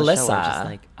with like Alyssa. Just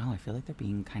like, oh, I feel like they're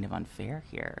being kind of unfair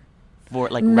here for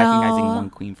like recognizing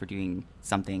one queen for doing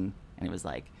something. And it was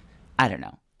like, I don't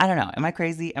know. Am I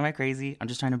crazy? I'm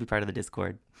just trying to be part of the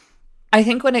Discord. I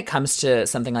think when it comes to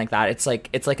something like that, it's like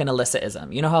an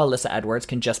Alyssa-ism. You know how Alyssa Edwards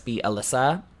can just be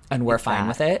Alyssa and we're fine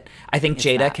with it? I think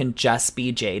Jada can just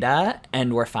be Jada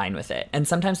and we're fine with it. And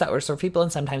sometimes that works for people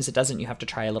and sometimes it doesn't. You have to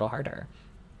try a little harder.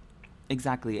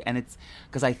 Exactly. And it's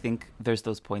because I think there's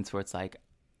those points where it's like,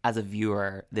 as a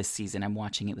viewer this season, I'm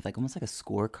watching it with like almost like a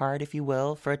scorecard, if you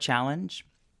will, for a challenge.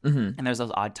 Mm-hmm. And there's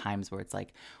those odd times where it's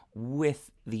like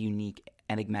with the unique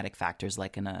enigmatic factors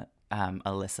like an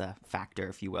Alyssa factor,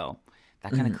 if you will,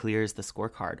 that kind of clears the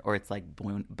scorecard, or it's like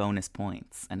bonus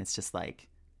points. And it's just like,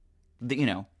 you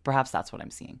know, perhaps that's what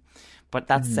I'm seeing. But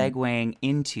that's segueing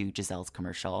into Giselle's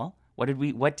commercial. What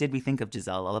did we think of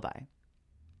Giselle Lullaby?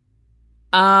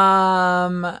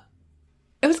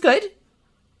 It was good.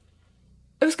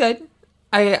 It was good.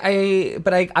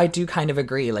 I do kind of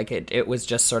agree. Like it was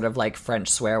just sort of like French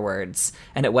swear words,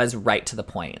 and it was right to the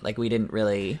point. Like we didn't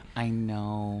really. I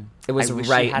know. It was I wish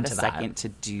right she had into a second to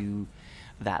do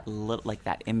that little, like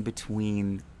that in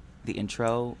between the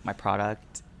intro, my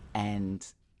product, and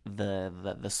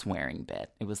the swearing bit.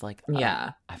 It was like,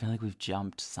 yeah. I feel like we've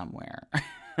jumped somewhere.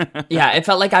 Yeah, it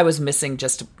felt like I was missing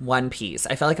just one piece.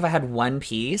 I felt like if I had one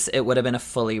piece, it would have been a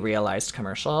fully realized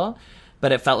commercial.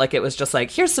 But it felt like it was just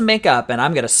like, here's some makeup and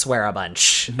I'm going to swear a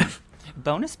bunch.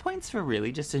 Bonus points for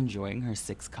really just enjoying her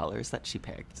 6 colors that she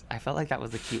picked. I felt like that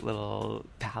was a cute little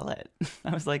palette.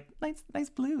 I was like, nice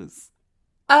blues.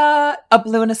 A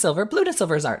blue and a silver. Blue and a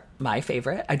silvers aren't my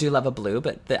favorite. I do love a blue,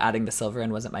 but adding the silver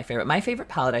in wasn't my favorite. My favorite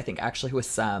palette, I think, actually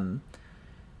was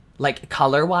like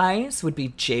color-wise, would be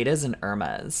Jada's and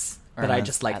Irma's. But I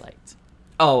just liked.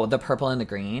 Oh, the purple and the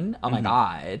green. Oh my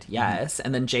God, yes.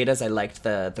 And then Jada's, I liked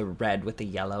the red with the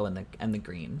yellow and the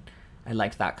green. I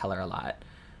liked that color a lot.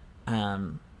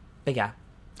 But yeah.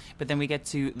 But then we get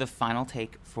to the final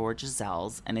take for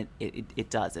Giselle's, and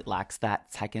it lacks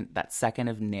that second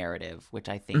of narrative, which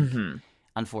I think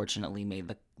unfortunately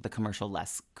made the commercial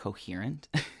less coherent.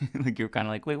 Like you're kind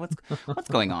of like, wait, what's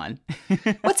going on?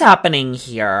 What's happening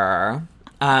here?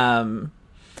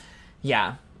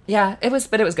 Yeah, it was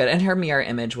good. And her mirror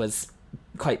image was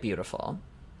quite beautiful.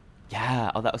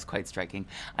 Yeah. Oh, that was quite striking.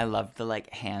 I loved the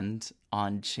like hand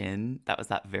on chin. That was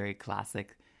that very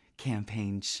classic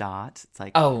campaign shot. It's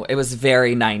like, oh, it was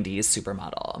very 90s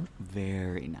supermodel.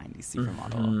 Very 90s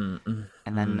supermodel.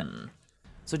 And then,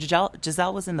 so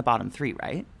Giselle was in the bottom 3,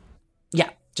 right?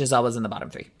 Yeah, Giselle was in the bottom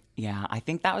 3. Yeah, I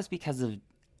think that was because of,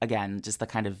 again, just the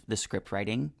kind of the script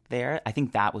writing there. I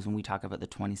think that was when we talk about the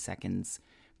 20 seconds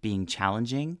being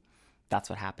challenging. That's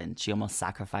what happened. She almost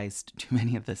sacrificed too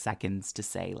many of the seconds to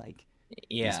say like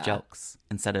these jokes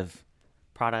instead of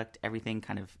product, everything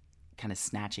kind of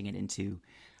snatching it into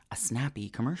a snappy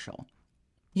commercial.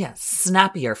 Yeah,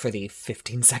 snappier for the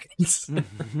 15 seconds.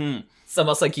 It's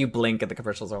almost like you blink and the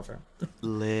commercial's over.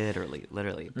 Literally.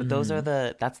 But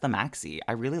that's the maxi.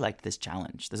 I really liked this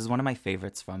challenge. This is one of my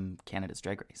favorites from Canada's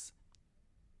Drag Race.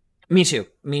 Me too.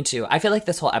 I feel like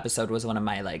this whole episode was one of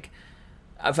my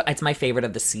it's my favorite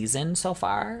of the season so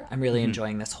far. I'm really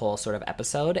enjoying this whole sort of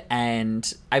episode.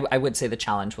 And I would say the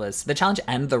challenge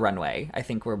and the runway, I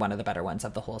think, were one of the better ones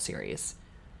of the whole series.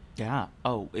 Yeah.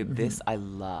 Oh, this I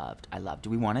loved. Do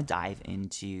we want to dive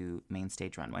into main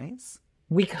stage runways?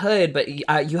 We could, but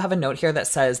you have a note here that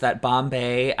says that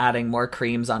Bombay adding more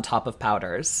creams on top of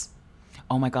powders.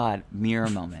 Oh my God. Mirror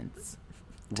moments.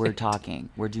 We're talking.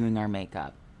 We're doing our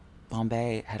makeup.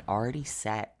 Bombay had already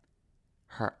set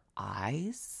her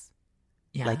eyes.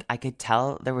 Yeah. Like I could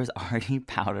tell there was already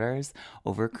powders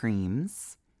over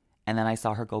creams. And then I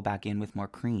saw her go back in with more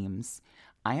creams.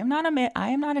 I am not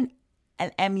an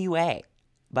MUA,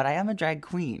 but I am a drag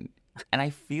queen. And I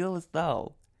feel as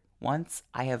though once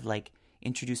I have like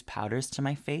introduced powders to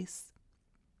my face,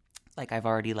 like I've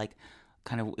already like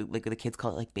kind of like the kids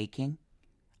call it like baking.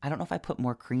 I don't know if I put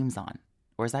more creams on,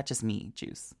 or is that just me,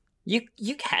 Juice? You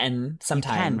can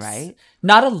sometimes. You can, right?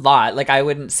 Not a lot. Like I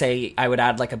wouldn't say I would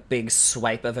add like a big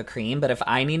swipe of a cream, but if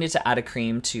I needed to add a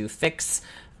cream to fix,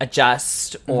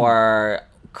 adjust, or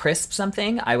crisp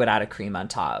something, I would add a cream on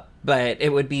top. But it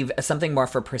would be something more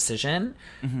for precision,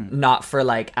 not for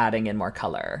like adding in more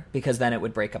color, because then it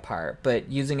would break apart.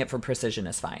 But using it for precision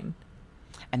is fine.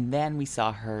 And then we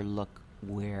saw her look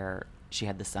where she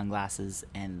had the sunglasses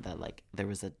and the like. There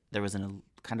was a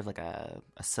kind of like a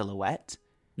silhouette.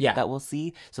 Yeah, that we'll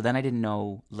see. So then I didn't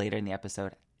know later in the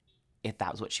episode if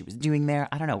that was what she was doing there.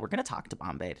 I don't know. We're gonna talk to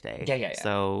Bombay today. Yeah.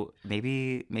 So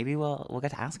maybe we'll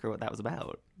get to ask her what that was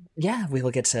about. Yeah, we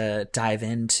will get to dive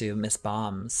into Miss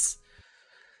Bomb's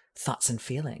thoughts and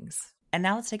feelings. And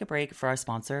now let's take a break for our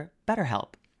sponsor,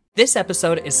 BetterHelp. This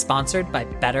episode is sponsored by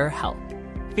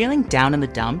BetterHelp. Feeling down in the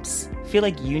dumps? Feel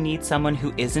like you need someone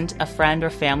who isn't a friend or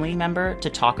family member to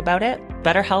talk about it?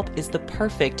 BetterHelp is the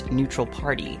perfect neutral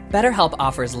party. BetterHelp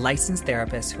offers licensed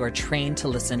therapists who are trained to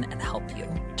listen and help you.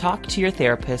 Talk to your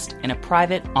therapist in a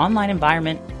private, online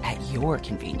environment at your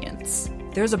convenience.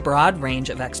 There's a broad range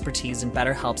of expertise in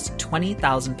BetterHelp's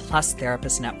 20,000 plus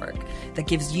therapist network that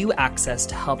gives you access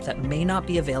to help that may not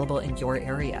be available in your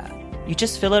area. You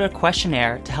just fill out a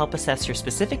questionnaire to help assess your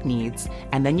specific needs,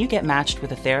 and then you get matched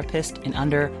with a therapist in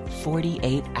under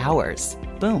 48 hours.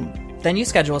 Boom. Then you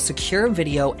schedule secure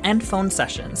video and phone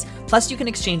sessions. Plus, you can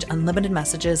exchange unlimited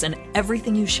messages, and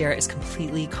everything you share is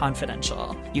completely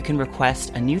confidential. You can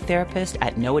request a new therapist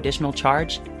at no additional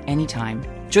charge anytime.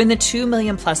 Join the 2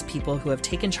 million plus people who have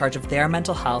taken charge of their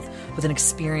mental health with an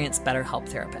experienced BetterHelp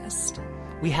therapist.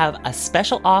 We have a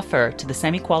special offer to the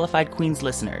semi-qualified Queens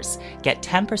listeners. Get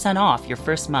 10% off your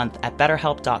first month at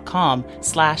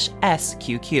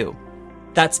betterhelp.com/SQQ.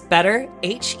 That's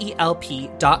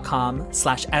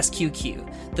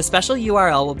betterhelp.com/SQQ. The special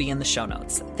URL will be in the show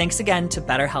notes. Thanks again to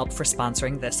BetterHelp for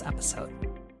sponsoring this episode.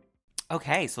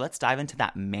 Okay, so let's dive into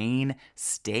that main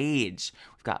stage.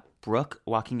 We've got Brooke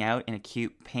walking out in a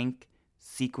cute pink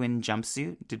sequin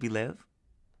jumpsuit. Did we live?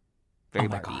 Very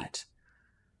my Barbie. God.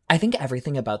 I think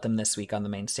everything about them this week on the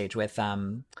main stage with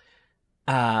Brad,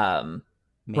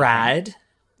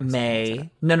 May.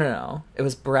 No. It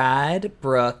was Brad,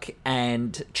 Brooke,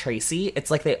 and Tracy. It's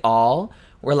like they all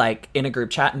were like in a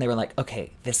group chat and they were like,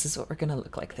 okay, this is what we're going to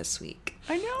look like this week.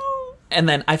 I know. And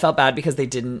then I felt bad because they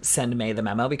didn't send May the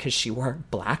memo because she wore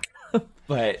black.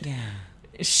 But yeah,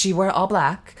 she wore all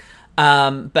black.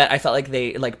 But I felt like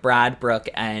they, like Brad, Brooke,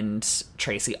 and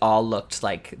Tracy all looked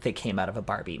like they came out of a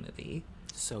Barbie movie.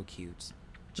 So cute.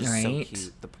 Just right? so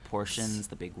cute. The proportions,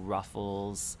 the big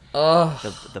ruffles, Ugh.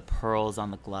 the pearls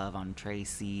on the glove on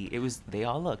Tracy. They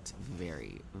all looked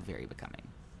very, very becoming.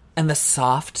 And the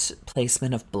soft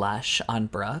placement of blush on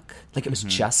Brooke, like it was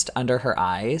just under her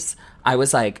eyes. I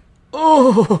was like,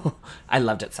 oh, I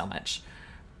loved it so much.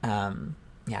 Yeah,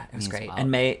 it was great. Well.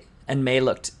 And May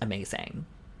looked amazing.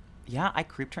 Yeah, I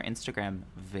creeped her Instagram.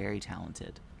 Very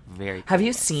talented. Very. Have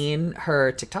you cool. seen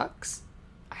her TikToks?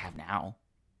 I have now.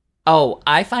 Oh,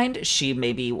 I find she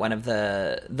may be one of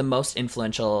the most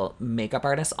influential makeup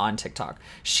artists on TikTok.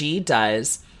 She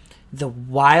does the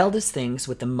wildest things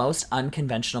with the most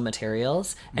unconventional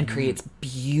materials and creates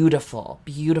beautiful,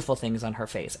 beautiful things on her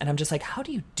face. And I'm just like, how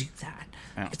do you do that?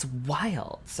 Yeah. It's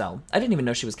wild. So I didn't even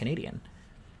know she was Canadian.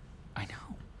 I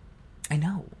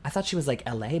know. I thought she was like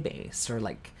LA based or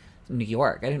like New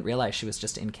York. I didn't realize she was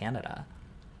just in Canada.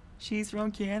 She's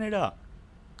from Canada.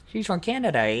 She's from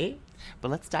Canada, eh?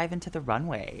 But let's dive into the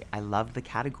runway. I love the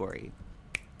category.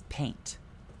 Paint.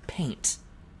 Paint.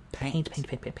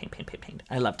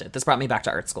 I loved it. This brought me back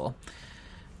to art school.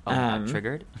 Oh, I'm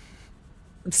triggered?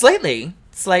 Slightly.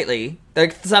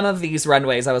 Like some of these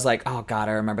runways, I was like, oh God,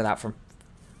 I remember that from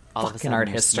All of a fucking sudden art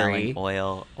you're history.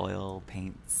 smelling oil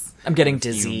paints. I'm getting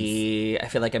fumes. dizzy. I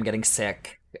feel like I'm getting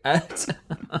sick. But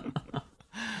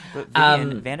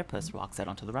Vivian Vanderpuss walks out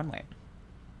onto the runway.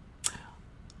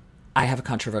 I have a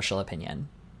controversial opinion.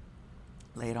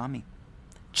 Lay it on me.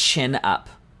 Chin up.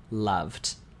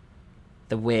 Loved.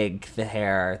 The wig, the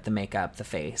hair, the makeup, the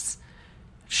face.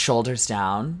 Shoulders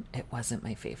down. It wasn't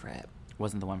my favorite.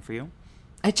 Wasn't the one for you?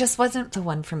 It just wasn't the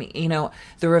one for me. You know,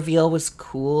 the reveal was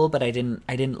cool, but I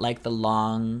didn't like the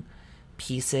long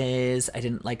pieces. I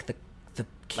didn't like the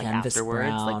Like canvas afterwards,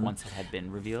 brown. like once it had been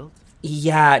revealed?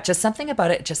 Yeah, just something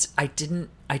about it. Just I didn't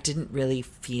really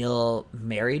feel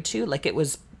married to. Like it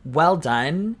was well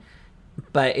done,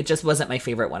 but it just wasn't my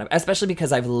favorite one. Especially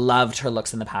because I've loved her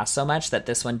looks in the past so much that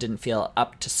this one didn't feel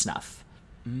up to snuff.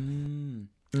 I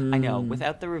know.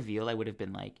 Without the reveal, I would have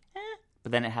been like, eh.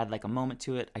 But then it had like a moment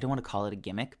to it. I don't want to call it a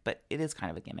gimmick, but it is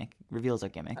kind of a gimmick. Reveals are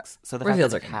gimmicks. So the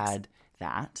Reveals fact that are it gimmicks. had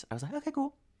that, I was like, okay,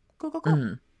 cool.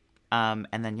 And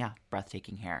then, yeah,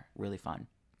 breathtaking hair. Really fun.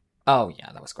 Oh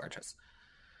yeah, that was gorgeous.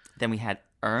 Then we had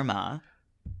Irma,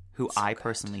 who I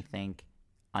personally think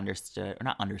understood, or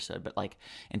not understood, but like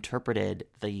interpreted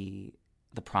the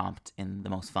prompt in the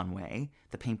most fun way.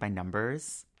 The paint by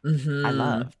numbers. I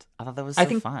loved. I thought that was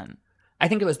so fun. I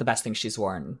think it was the best thing she's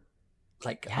worn,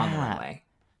 like on the runway.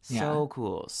 So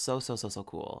cool. So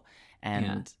cool.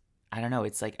 And I don't know,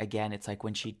 it's like, again, it's like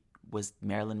when she was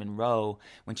Marilyn Monroe,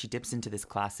 when she dips into this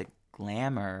classic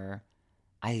glamour,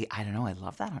 I don't know, I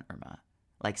love that on Irma.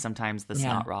 Like sometimes the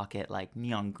Snot Rocket, like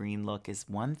neon green look is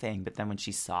one thing, but then when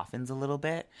she softens a little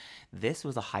bit, this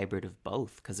was a hybrid of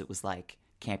both because it was like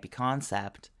campy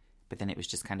concept, but then it was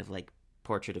just kind of like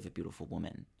portrait of a beautiful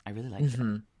woman. I really liked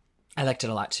it. I liked it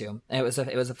a lot too. It was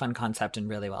a fun concept and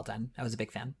really well done. I was a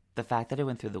big fan. The fact that it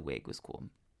went through the wig was cool.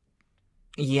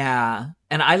 Yeah.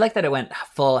 And I like that it went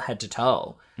full head to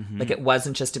toe. Like, it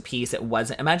wasn't just a piece. It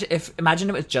wasn't. Imagine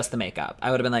it was just the makeup. I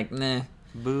would have been like, nah.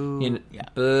 Boo.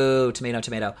 Boo,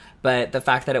 tomato. But the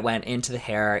fact that it went into the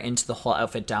hair, into the whole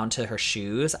outfit, down to her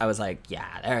shoes, I was like,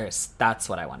 yeah, that's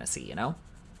what I want to see, you know?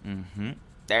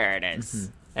 There it is.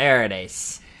 There it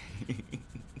is.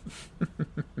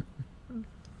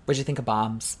 What'd you think of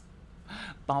Bombs?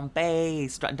 Bombay,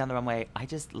 strutting down the runway. I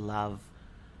just love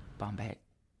Bombay.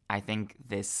 I think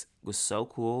this was so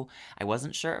cool. I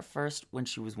wasn't sure at first when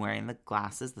she was wearing the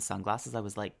sunglasses. I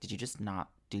was like, did you just not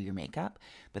do your makeup?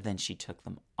 But then she took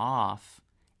them off.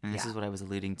 And this is what I was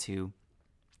alluding to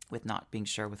with not being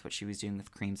sure with what she was doing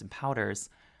with creams and powders.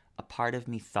 A part of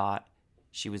me thought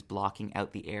she was blocking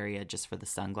out the area just for the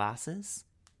sunglasses.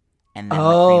 And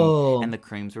then the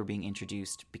creams were being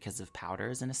introduced because of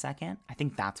powders in a second. I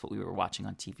think that's what we were watching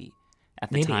on TV. At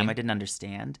the time, I didn't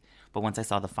understand. But once I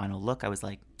saw the final look, I was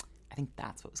like, I think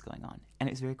that's what was going on. And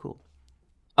it was very cool.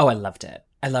 Oh, I loved it.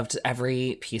 I loved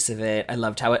every piece of it. I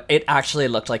loved how it actually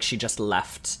looked like she just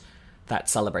left that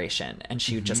celebration and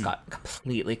she just got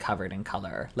completely covered in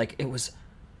color. Like, it was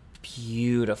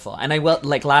beautiful. And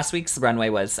last week's runway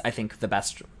was, I think, the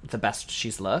best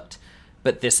she's looked.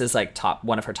 But this is like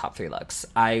one of her top 3 looks.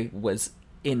 I was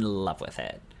in love with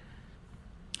it.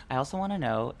 I also want to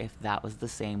know if that was the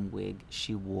same wig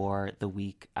she wore the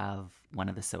week of one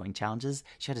of the sewing challenges.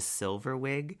 She had a silver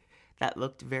wig that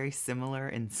looked very similar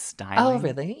in styling. Oh,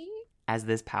 really? As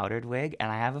this powdered wig.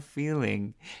 And I have a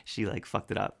feeling she like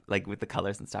fucked it up like with the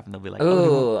colors and stuff. And they'll be like,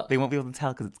 they won't be able to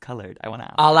tell because it's colored. I want to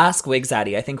ask. I'll ask Wig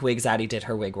Zaddy. I Wig Zaddy did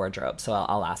her wig wardrobe. So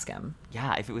I'll ask him.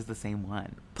 Yeah, if it was the same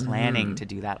one. Planning to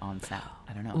do that on Snap.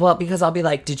 I don't know. Well, because I'll be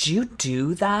like, did you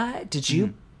do that? Did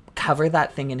you cover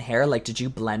that thing in hair? Like, did you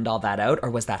blend all that out? Or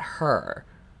was that her?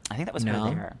 I think that was her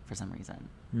there for some reason.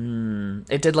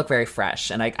 It did look very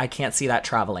fresh. And I can't see that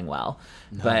traveling well.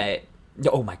 No. But,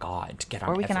 oh my God, get on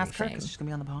Or we everything. can ask her because she's going to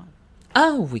be on the pod.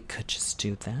 Oh, we could just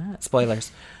do that.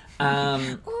 Spoilers.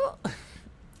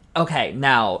 Okay,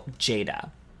 now,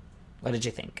 Jada. What did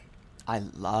you think? I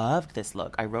loved this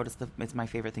look. I wrote it's my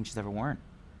favorite thing she's ever worn.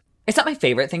 It's not my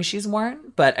favorite thing she's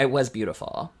worn, but it was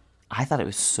beautiful. I thought it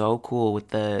was so cool with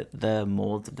the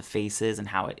molds of the faces and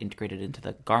how it integrated into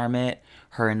the garment.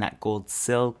 Her in that gold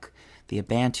silk, the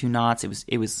Abantu knots.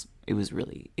 It was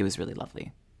really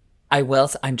lovely.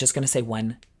 I'm just gonna say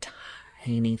one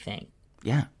tiny thing.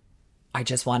 Yeah. I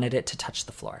just wanted it to touch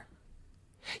the floor.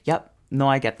 Yep. No,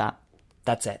 I get that.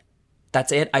 That's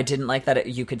it. I didn't like that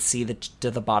you could see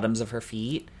the bottoms of her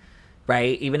feet.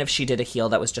 Right? Even if she did a heel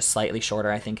that was just slightly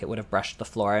shorter, I think it would have brushed the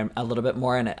floor a little bit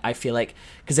more. And I feel like,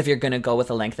 because if you're going to go with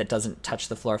a length that doesn't touch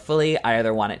the floor fully, I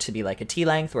either want it to be like a T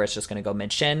length where it's just going to go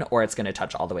mid-shin, or it's going to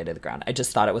touch all the way to the ground. I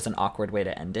just thought it was an awkward way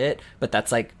to end it. But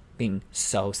that's like being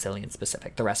so silly and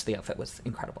specific. The rest of the outfit was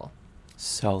incredible.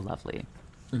 So lovely.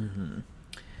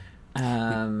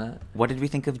 What did we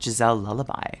think of Giselle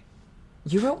Lullaby?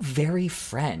 You wrote very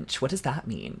French. What does that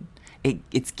mean?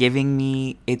 It's giving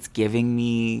me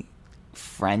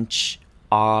French,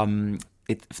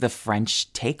 it's the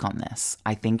French take on this.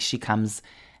 I think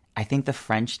the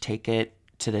French take it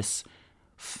to this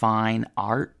fine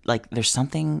art. Like, there's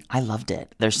something, I loved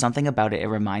it. There's something about it. It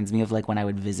reminds me of like when I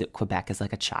would visit Quebec as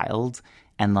like a child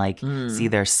and like see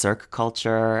their Cirque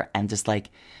culture and just like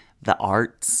the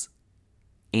arts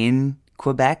in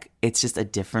Quebec. It's just a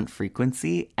different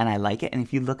frequency and I like it. And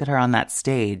if you look at her on that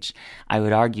stage, I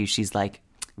would argue she's like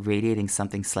radiating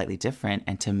something slightly different.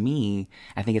 And to me,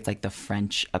 I think it's like the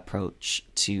French approach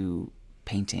to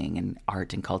painting and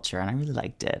art and culture. And I really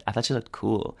liked it. I thought she looked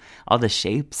cool. All the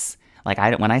shapes, like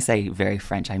when I say very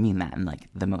French, I mean that in like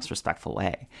the most respectful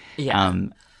way. Yeah.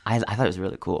 I thought it was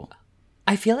really cool.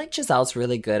 I feel like Giselle's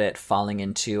really good at falling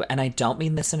into, and I don't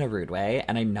mean this in a rude way,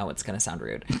 and I know it's going to sound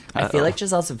rude. I feel like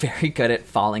Giselle's very good at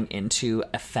falling into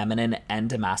a feminine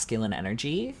and a masculine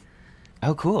energy.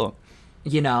 Oh, cool.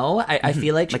 You know, I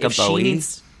feel like if she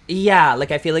needs... Yeah,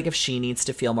 like I feel like if she needs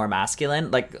to feel more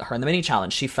masculine, like her in the mini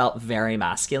challenge, she felt very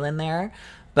masculine there.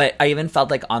 But I even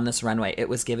felt like on this runway, it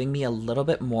was giving me a little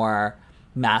bit more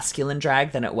masculine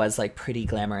drag than it was like pretty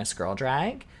glamorous girl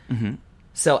drag. Mm-hmm.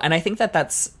 So, and I think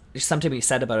that's something to be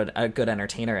said about a good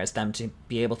entertainer is them to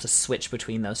be able to switch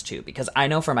between those two. Because I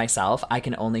know for myself, I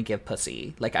can only give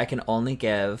pussy. Like I can only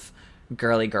give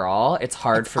girly girl. It's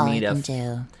hard for me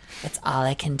to... It's all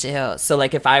I can do. So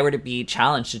like if I were to be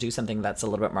challenged to do something that's a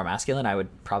little bit more masculine, I would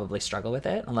probably struggle with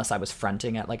it unless I was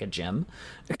fronting at like a gym.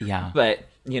 Yeah. But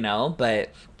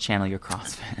channel your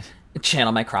CrossFit.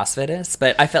 Channel my CrossFit.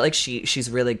 But I felt like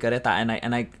she's really good at that.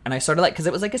 And I sort of like, because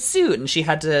it was like a suit and she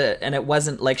had to, and it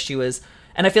wasn't like she was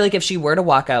And I feel like if she were to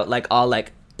walk out like all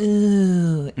like,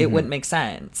 ooh, it wouldn't make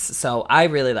sense. So I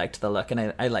really liked the look,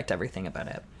 and I liked everything about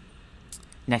it.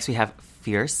 Next we have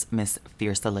Fierce, Miss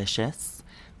Fierce-alicious.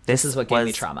 This is what gave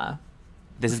me trauma.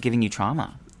 This is giving you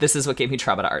trauma. This is what gave me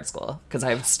trauma to art school, because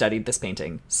I've studied this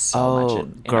painting so much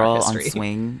in girl art history. on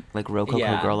swing, like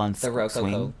Rococo girl on the Rococo.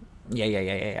 swing.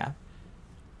 Yeah.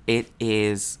 It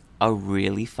is a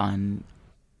really fun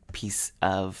piece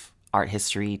of art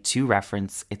history to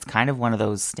reference. It's kind of one of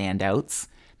those standouts,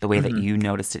 the way that you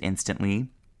noticed it instantly.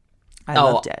 I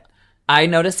loved it. I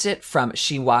noticed it from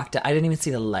she walked out. I didn't even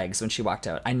see the legs when she walked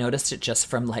out. I noticed it just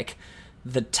from like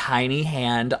the tiny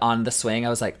hand on the swing. I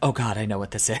was like, oh God, I know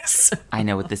what this is. I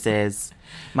know what this is.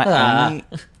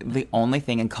 The only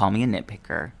thing, and call me a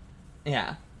nitpicker.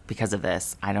 Yeah. Because of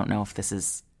this, I don't know if this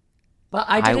is... Well,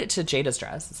 I did it to Jada's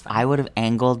dress. It's fine. I would have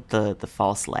angled the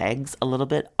false legs a little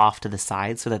bit off to the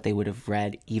side so that they would have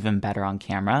read even better on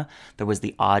camera. There was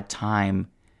the odd time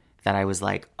that I was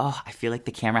like, oh, I feel like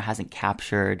the camera hasn't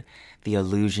captured the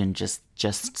illusion just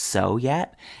so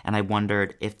yet. And I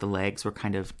wondered if the legs were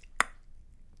kind of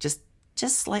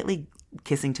just slightly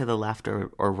kissing to the left or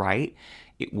right,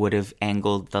 it would have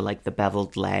angled the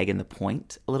beveled leg and the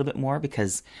point a little bit more,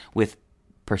 because with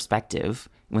perspective,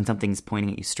 when something's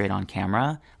pointing at you straight on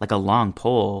camera, like a long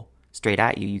pole straight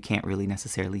at you, you can't really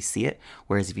necessarily see it.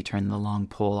 Whereas if you turn the long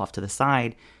pole off to the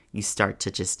side, you start to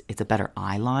it's a better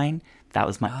eye line. That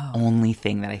was my only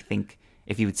thing that I think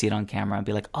if you would see it on camera, I'd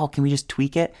be like, oh, can we just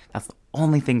tweak it? That's the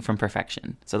only thing from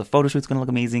perfection. So the photo shoot's going to look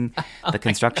amazing. The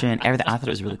construction, everything. I thought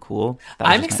it was really cool.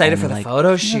 I'm excited for the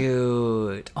photo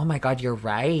shoot. Oh my God, you're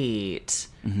right.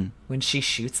 When she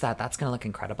shoots that's going to look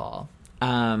incredible.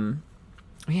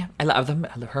 Yeah, I love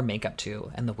her makeup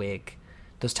too, and the wig.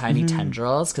 Those tiny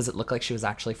tendrils, because it looked like she was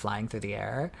actually flying through the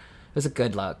air. It was a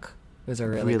good look. It was a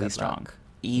really good strong look.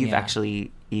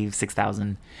 Eve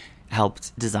 6000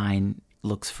 helped design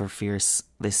looks for Fierce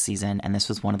this season, and this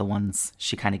was one of the ones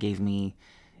she kind of gave me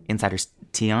insider's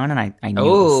tea on, and I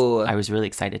knew I was really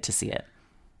excited to see it.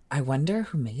 I wonder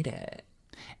who made it.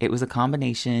 It was a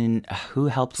combination. Who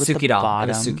helped with Suki the doll. bottom?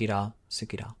 It was Suki doll.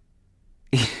 Suki doll.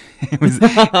 it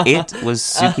was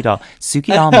Suki doll.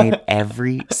 Suki doll made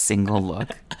every single look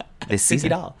this season.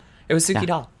 Suki doll. It was Suki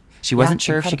doll. She wasn't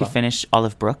sure if she could finish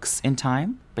Olive Brooks in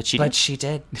time, but she did. But she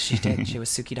did. She did. She was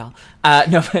Suki doll.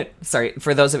 No, but sorry.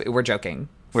 For those of you, we're joking.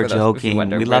 We're joking.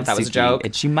 We love that Suki. Was a joke.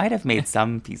 And she might have made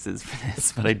some pieces for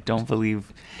this, but I don't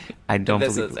believe it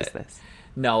was this.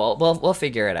 No, we'll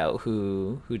figure it out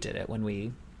who did it when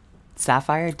we...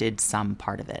 Sapphire did some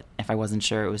part of it. If I wasn't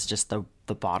sure, it was just the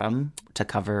bottom to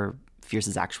cover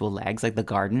Fierce's actual legs, like the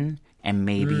garden, and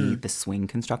maybe the swing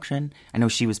construction. I know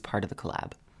she was part of the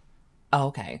collab. Oh,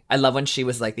 okay. I love when she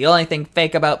was like, the only thing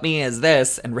fake about me is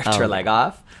this, and ripped her leg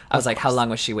off. I was like, how long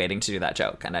was she waiting to do that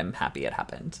joke? And I'm happy it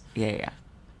happened. Yeah.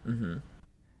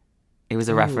 It was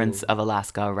a reference of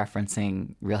Alaska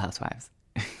referencing Real Housewives.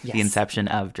 Yes. The inception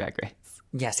of Drag Race.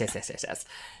 Yes.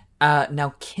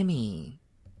 Now, Kimmy.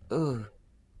 Ooh.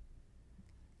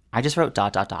 I just wrote ...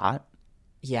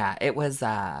 Yeah, it was,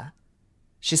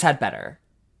 she's had better.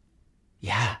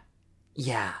 Yeah.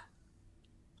 Yeah.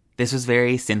 This was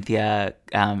very Synthia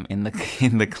in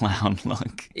the clown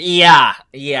look. Yeah.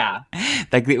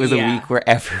 Like it was a week where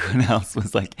everyone else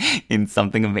was like in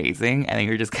something amazing, and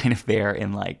you're just kind of there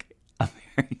in like a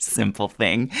very simple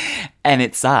thing, and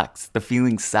it sucks. The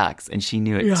feeling sucks, and she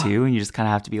knew it too. And you just kind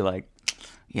of have to be like,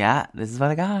 yeah, this is what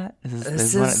I got.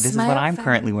 This is what I'm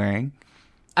currently wearing.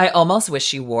 I almost wish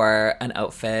she wore an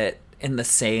outfit in the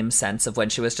same sense of when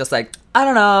she was just like, I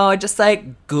don't know, I just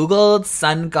like Googled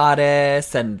sun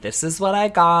goddess and this is what I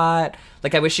got.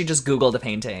 Like, I wish she just Googled a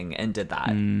painting and did that,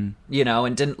 you know,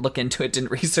 and didn't look into it, didn't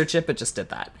research it, but just did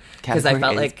that. Because I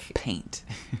felt like paint.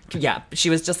 Yeah, she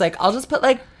was just like, I'll just put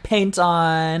like paint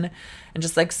on and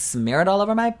just like smear it all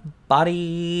over my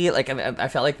body. Like, I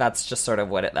felt like that's just sort of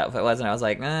what that outfit was. And I was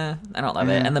like, I don't love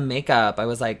it. And the makeup, I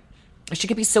was like, she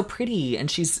could be so pretty,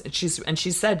 and she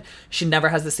said she never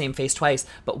has the same face twice.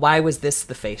 But why was this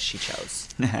the face she chose?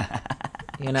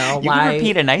 You know, you why? Could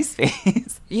repeat a nice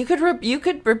face. You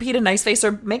could repeat a nice face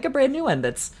or make a brand new one.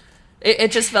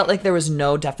 It just felt like there was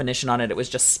no definition on it. It was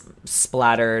just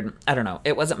splattered. I don't know.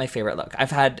 It wasn't my favorite look.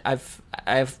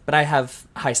 But I have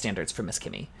high standards for Miss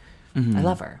Kimmy. I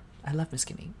love her. I love Miss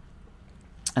Kimmy.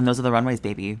 And those are the runways,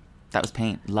 baby. That was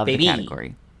paint. Love the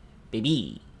category.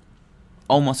 Baby.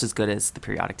 Almost as good as the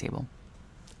periodic table.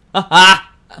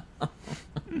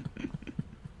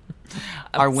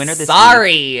 Our winner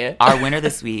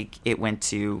this week, it went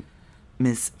to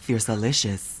Miss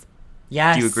Fierce-alicious.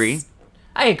 Yes. Do you agree?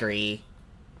 I agree.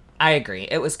 I agree.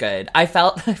 It was good. I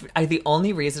felt the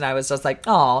only reason I was just like,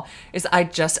 oh, is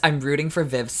I'm rooting for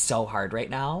Viv so hard right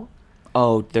now.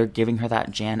 Oh, they're giving her that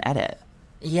Jan edit.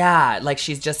 Yeah, like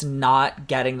she's just not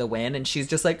getting the win, and she's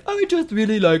just like, I just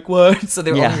really like one. So the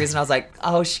only reason I was like,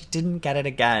 oh, she didn't get it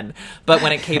again. But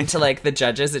when it came to like the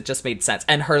judges, it just made sense.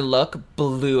 And her look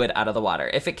blew it out of the water.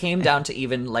 If it came down to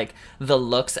even like the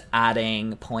looks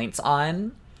adding points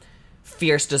on,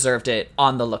 Fierce deserved it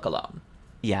on the look alone.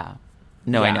 Yeah.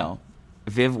 No, I know.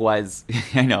 Viv was,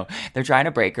 I know, they're trying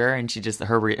to break her, and she just,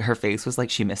 her face was like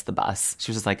she missed the bus.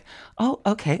 She was just like, oh,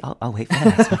 okay, I'll wait for the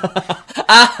next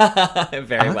one.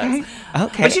 Very well.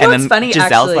 Okay. But you know what's funny,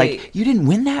 Giselle's actually? like, you didn't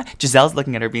win that? Giselle's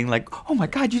looking at her being like, oh my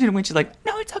God, you didn't win. She's like,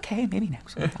 no, it's okay. Maybe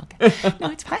next week I'll get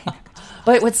No, it's fine.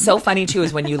 But what's so funny, too,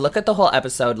 is when you look at the whole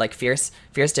episode, like, Fierce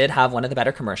did have one of the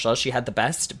better commercials. She had the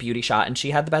best beauty shot, and she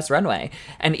had the best runway.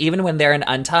 And even when they're in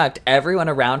Untucked, everyone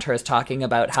around her is talking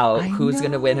about who's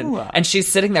going to win. And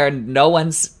she's sitting there, and no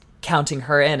one's counting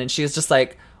her in. And she was just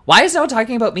like, why is no one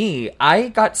talking about me? I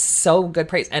got so good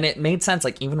praise. And it made sense.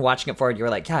 Like, even watching it forward, you were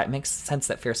like, yeah, it makes sense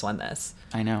that Fierce won this.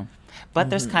 I know.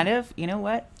 But there's kind of, you know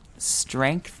what?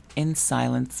 Strength in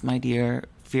silence, my dear.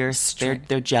 Fierce,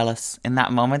 they're jealous. In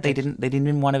that moment, they didn't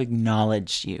even want to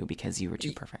acknowledge you because you were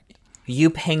too perfect. You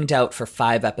pinged out for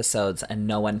 5 episodes and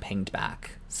no one pinged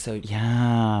back. So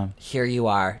yeah, here you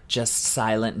are, just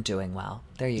silent and doing well.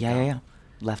 There you go. Yeah.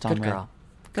 Left on good red.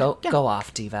 Girl. Go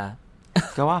off, diva.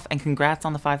 Go off, and congrats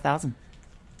on the 5,000.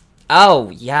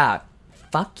 Oh yeah,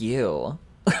 fuck you.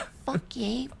 Fuck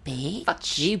you, bitch.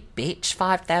 Fuck you, bitch.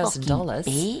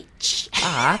 $5,000. Bitch.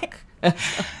 Fuck.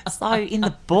 So in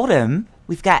the bottom,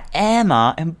 we've got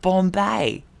Emma and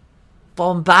Bombay.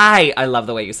 Bombay. I love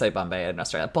the way you say Bombay in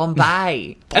Australia.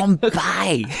 Bombay.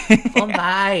 Bombay.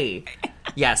 Bombay.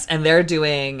 Yes, and they're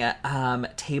doing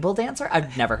Table Dancer.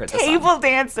 I've never heard this Table song.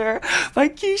 Dancer by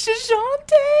Keisha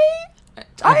Shante.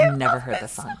 I've never heard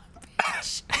this song.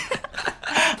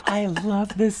 I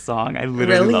love this song. I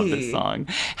literally love this Really? song.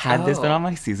 Had this been on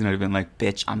my season, I'd have been like,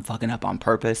 bitch, I'm fucking up on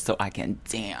purpose so I can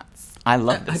dance. I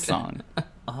love this song.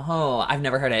 Oh, I've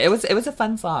never heard it. It was a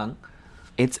fun song.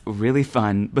 It's really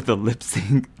fun, but the lip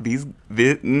sync,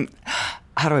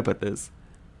 how do I put this?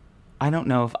 I don't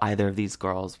know if either of these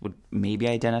girls would maybe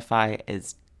identify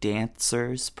as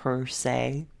dancers per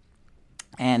se.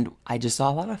 And I just saw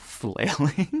a lot of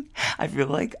flailing. I feel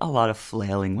like a lot of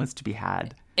flailing was to be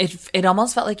had. It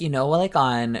almost felt like, like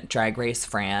on Drag Race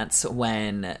France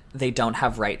when they don't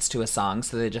have rights to a song,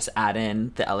 so they just add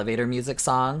in the elevator music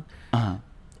song. Uh-huh.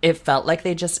 It felt like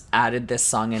they just added this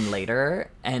song in later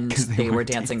and they were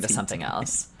dancing to something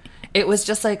else. It was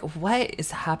just like, what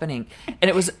is happening? And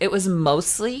it was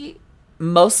mostly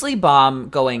Bomb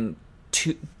going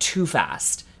too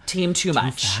fast. Team too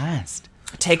much. Too fast.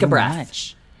 Take a breath.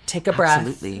 Much. Take a breath.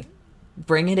 Absolutely.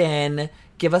 Bring it in.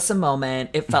 Give us a moment.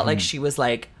 It felt like she was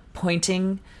like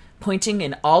pointing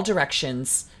in all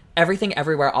directions, everything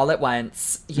everywhere all at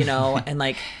once,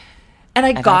 and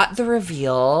I got the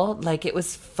reveal. Like, it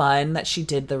was fun that she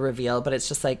did the reveal, but it's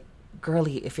just like,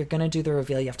 girly, if you're going to do the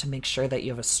reveal, you have to make sure that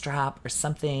you have a strap or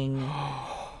something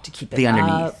to keep it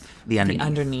up. The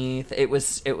underneath. It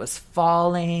was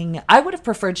falling. I would have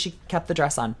preferred she kept the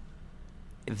dress on.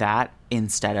 That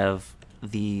instead of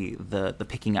the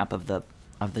picking up of the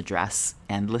dress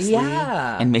endlessly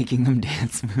and making them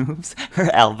dance moves. Her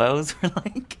elbows were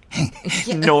like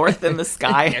north in the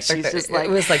sky. She's just like,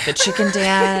 it was like the chicken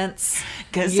dance.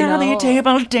 Cause on the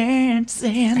table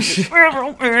dancing. It's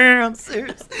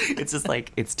just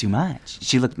like, it's too much.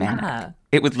 She looked manic. Yeah.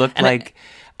 It would look like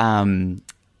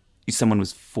someone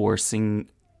was forcing.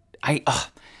 I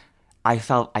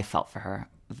felt for her.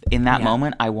 In that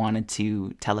moment, I wanted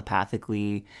to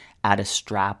telepathically add a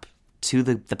strap to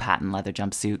the patent leather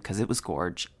jumpsuit because it was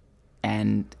gorge,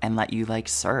 and let you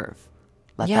serve.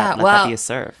 Let that be a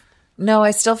serve. No,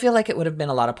 I still feel like it would have been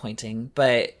a lot of pointing,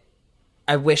 but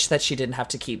I wish that she didn't have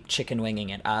to keep chicken winging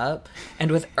it up.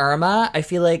 And with Irma, I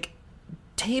feel like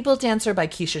Table Dancer by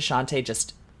Keisha Shante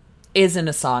just isn't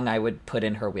a song I would put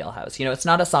in her wheelhouse. It's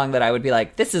not a song that I would be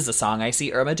like, this is a song I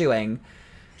see Irma doing.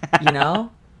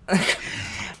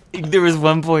 There was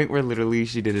one point where literally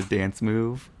she did a dance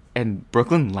move and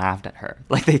Brooklyn laughed at her.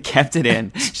 Like, they kept it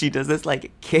in. She does this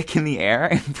kick in the air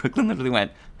and Brooklyn literally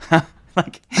went, huh.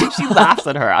 She laughs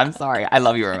at her. I'm sorry. I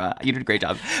love you, Irma. You did a great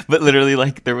job. But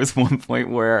literally, there was one point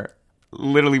where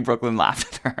literally Brooklyn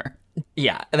laughed at her.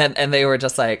 Yeah. And they were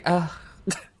just like, oh.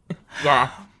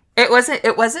 Yeah. It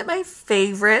wasn't my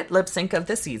favorite lip sync of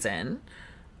the season.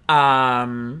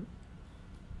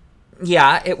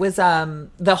 Yeah, it was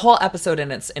the whole episode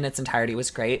in its entirety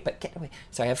was great, but get away.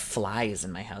 Sorry, I have flies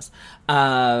in my house.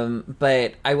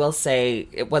 But I will say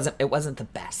it wasn't the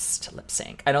best lip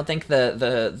sync. I don't think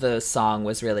the song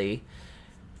was really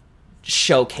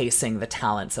showcasing the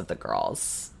talents of the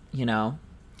girls, you know?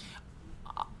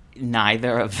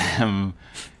 Neither of them.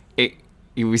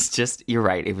 It was just, you're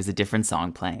right, it was a different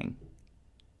song playing.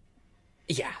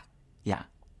 Yeah. Yeah.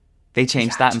 They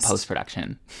changed that in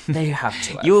post-production. They have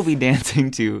to. You will be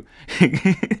dancing to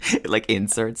like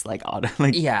inserts, like auto,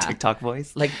 like TikTok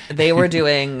voice. Like they were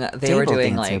doing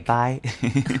like bye.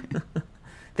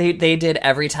 They did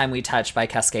Every Time We Touch by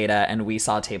Cascada, and We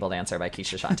Saw Table Dancer by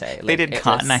Keisha Shante. Like, they did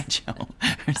Cotton Eye Joe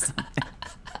or something.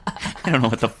 I don't know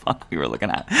what the fuck we were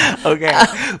looking at. Okay,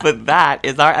 but that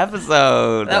is our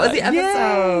episode. That was the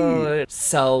episode. Yay!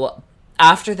 So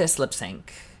after this lip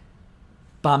sync,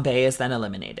 Bombay is then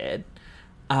eliminated.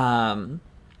 Do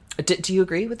you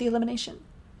agree with the elimination?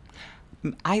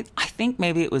 I think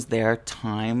maybe it was their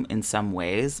time in some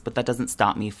ways, but that doesn't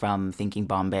stop me from thinking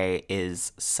Bombay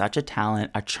is such a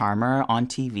talent, a charmer on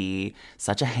TV,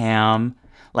 such a ham,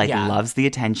 loves the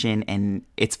attention, and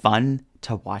it's fun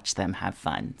to watch them have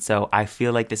fun. So I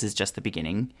feel like this is just the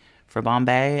beginning for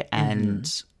Bombay,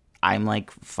 and I'm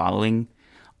like following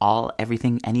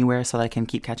everything anywhere so that I can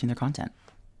keep catching their content.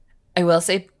 I will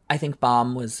say I think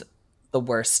Bomb was the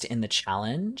worst in the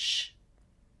challenge.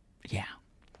 Yeah.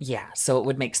 Yeah, so it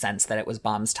would make sense that it was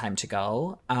Bomb's time to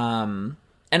go. And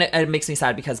it makes me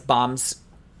sad because Bomb's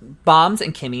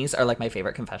and Kimmy's are like my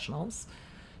favorite confessionals.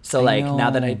 So like now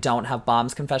that I don't have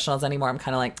Bomb's confessionals anymore, I'm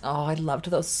kind of like, oh, I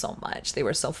loved those so much. They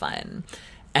were so fun.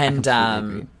 And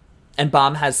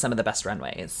Bomb has some of the best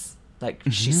runways. Like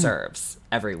she serves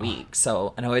every week.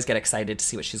 So, and I always get excited to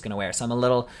see what she's going to wear. So I'm a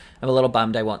little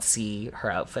bummed I won't see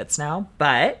her outfits now,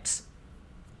 but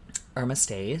Irma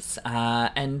stays.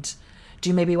 And do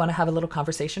you maybe want to have a little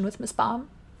conversation with Miss Bomb?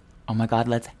 Oh my God,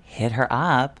 let's hit her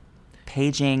up.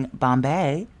 Paging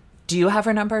Bombay. Do you have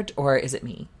her number or is it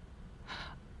me?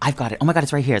 I've got it. Oh my God,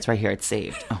 it's right here. It's right here. It's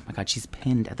saved. Oh my God, she's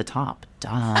pinned at the top.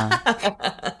 Duh.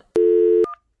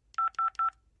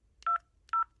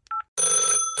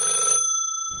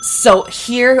 So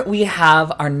here we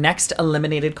have our next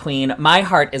eliminated queen. My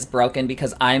heart is broken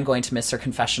because I'm going to miss her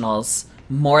confessionals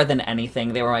more than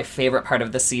anything. They were my favorite part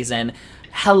of the season.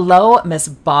 Hello, Miss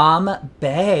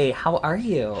Bombay. How are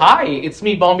you? Hi, it's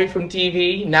me, Bombay from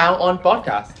TV, now on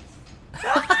podcast.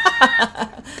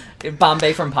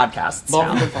 Bombay from podcasts.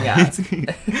 Bombay from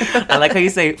podcasts. I like how you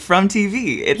say from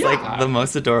TV. It's like the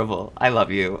most adorable. I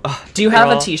love you. Do you have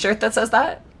a t-shirt that says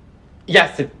that?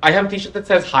 Yes, I have a t-shirt that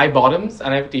says High Bottoms,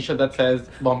 and I have a t-shirt that says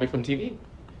Bombay from TV.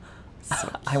 So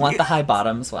I want the high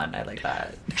bottoms one. I like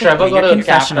that. Trevor got a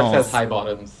cap that says High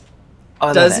Bottoms.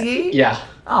 Oh, does he? Yeah.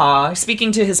 Aw,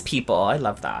 speaking to his people. I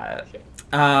love that.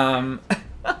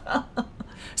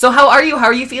 So how are you? How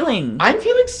are you feeling? I'm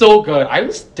feeling so good. I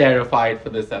was terrified for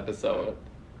this episode.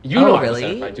 You know I was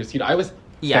terrified too. I was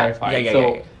terrified.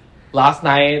 So last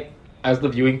night, I was at the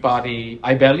viewing party.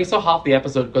 I barely saw half the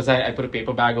episode because I put a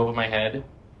paper bag over my head.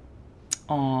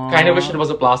 Aww. Kind of wish it was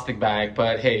a plastic bag,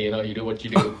 but hey, you do what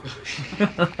you do.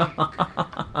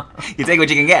 You take what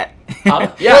you can get.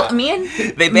 Yeah. Well,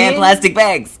 they ban plastic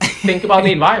bags. Think about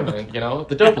the environment,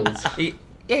 the turtles.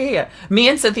 Yeah. Me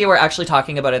and Synthia were actually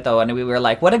talking about it, though, and we were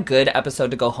like, what a good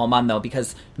episode to go home on, though,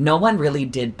 because no one really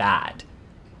did bad.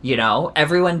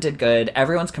 Everyone did good.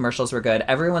 Everyone's commercials were good.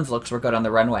 Everyone's looks were good on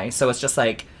the runway. So it's just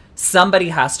like, somebody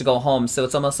has to go home. So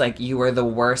it's almost like you were the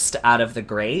worst out of the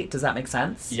great. Does that make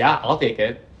sense? Yeah, I'll take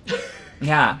it.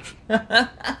 Yeah.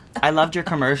 I loved your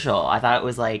commercial. I thought it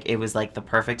was like the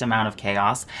perfect amount of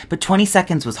chaos. But 20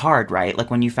 seconds was hard, right?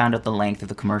 Like when you found out the length of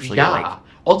the commercial, yeah. You're like,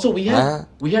 also, we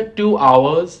had 2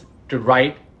 hours to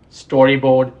write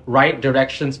storyboard, write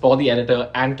directions for the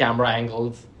editor and camera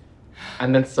angles,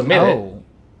 and then submit it.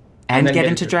 And get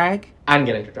into drag? And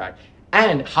get into drag.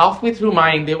 And halfway through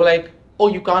mine, they were like, oh,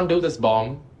 you can't do this,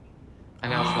 Bomb.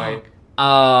 And I was like,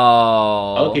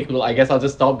 oh. Okay, cool. I guess I'll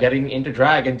just stop getting into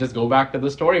drag and just go back to the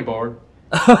storyboard.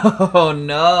 Oh,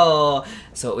 no.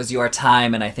 So it was your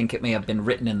time, and I think it may have been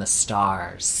written in the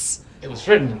stars. It was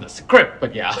written in the script,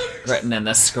 but yeah. Written in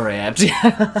the script.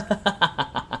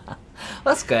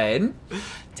 That's good.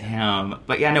 Damn.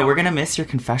 But yeah, no, we're going to miss your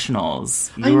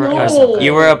confessionals. I know.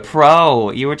 You were a pro.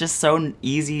 You were just so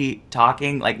easy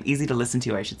talking, like easy to listen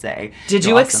to, I should say. Did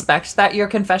you expect that your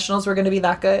confessionals were going to be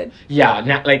that good? Yeah,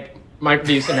 my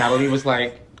producer Natalie was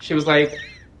like, she was like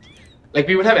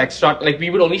we would have extra, we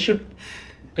would only shoot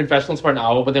confessionals for an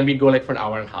hour, but then we'd go for an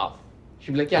hour and a half.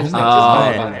 She'd be like, yeah, just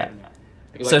go.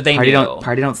 Like, so they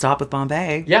party don't stop with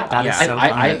Bombay. Yeah, that is so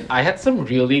fun. I had some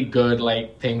really good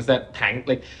like things that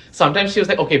like sometimes she was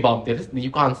like, okay, Bombay,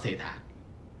 you can't say that.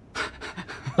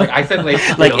 Like I said,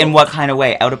 like in what kind of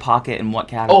way? Out of pocket? In what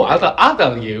category? Oh, I'll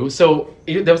tell you. So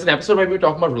there was an episode where we were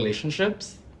talking about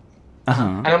relationships,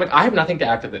 and I'm like, I have nothing to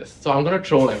add to this, so I'm gonna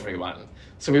troll everyone.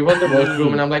 So we were in the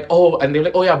workroom, and I'm like, oh, and they're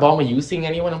like, oh yeah, Bomb, are you seeing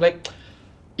anyone? I'm like,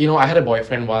 I had a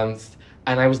boyfriend once,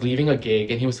 and I was leaving a gig,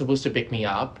 and he was supposed to pick me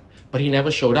up, but he never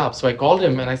showed up. So I called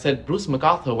him, and I said, Bruce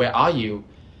MacArthur, where are you?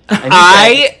 And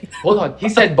he said, hold on. He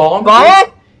said, Bomb.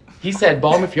 He said,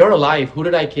 Bomb, if you're alive, who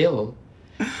did I kill?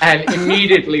 And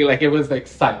immediately, like, it was like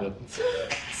silence.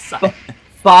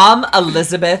 Bomb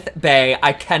Elizabeth Bay,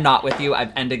 I cannot with you.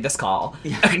 I'm ending this call.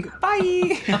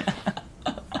 Bye.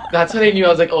 That's when I knew. I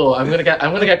was like, oh, I'm gonna get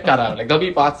cut out. Like there'll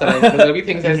be parts there'll be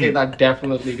things I say that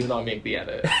definitely do not make the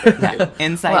edit.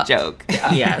 Inside joke.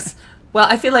 Yes. Well,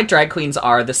 I feel like drag queens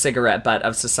are the cigarette butt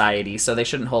of society, so they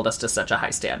shouldn't hold us to such a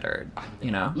high standard.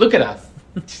 Look at us.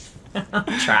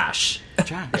 Trash.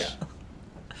 Yeah.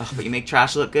 Oh, but you make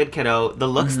trash look good, kiddo. The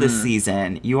looks this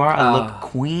season. You are a look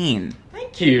queen.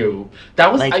 Thank you.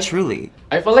 That was truly.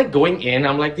 I felt like going in,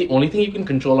 I'm like, the only thing you can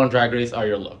control on Drag Race are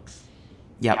your looks.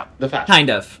 Yep. The fashion. Kind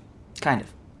of.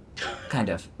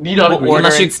 You don't agree.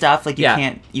 Unless you stuff like you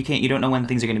don't know when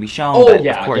things are going to be shown. Oh, but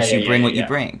yeah. Of course, you bring what you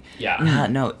bring. Yeah.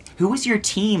 No. Who was your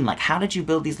team? Like, how did you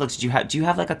build these looks? Do you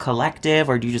have like a collective,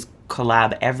 or do you just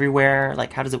collab everywhere?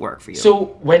 Like, how does it work for you?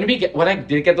 So when I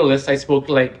did get the list, I spoke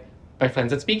to like my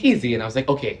friends at Speakeasy, and I was like,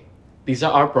 okay, these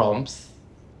are our prompts.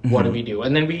 What do we do?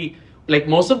 And then we like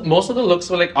most of the looks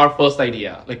were like our first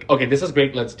idea. Like, okay, this is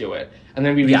great, let's do it. And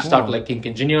then we reached out to like Kink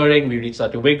Engineering, we reached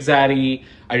out to Wigzaddy,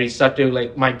 I reached out to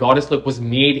like my goddess look was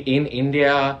made in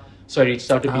India, so I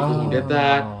reached out to people who did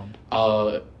that.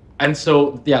 And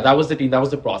so that was the team, that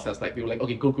was the process. Like we were like,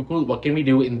 okay, cool. What can we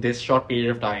do in this short period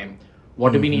of time?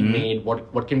 What do we need made?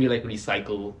 What can we like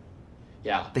recycle?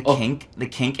 Yeah. The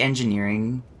kink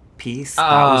engineering piece,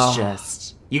 that was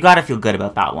just, you gotta feel good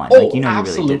about that one. Absolutely. You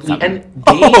really did something. And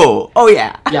they,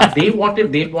 yeah. they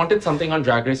wanted something on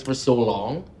Drag Race for so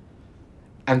long,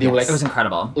 and they were like, it was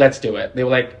incredible. Let's do it. They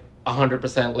were like,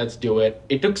 100%, let's do it.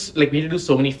 It took like we had to do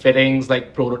so many fittings,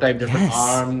 like prototype different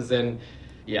arms, and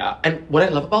And what I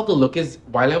love about the look is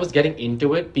while I was getting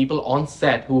into it, people on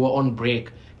set who were on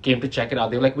break came to check it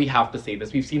out. They were like, we have to see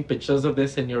this. We've seen pictures of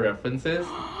this in your references.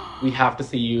 We have to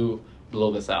see you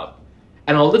blow this out.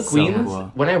 And all the queens,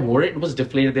 when I wore it, it was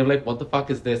deflated. They were like, what the fuck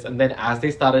is this? And then as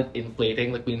they started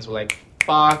inflating, the queens were like,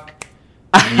 fuck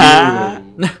you.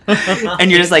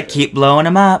 And you're just like, keep blowing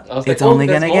them up. It's only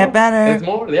going to get better. There's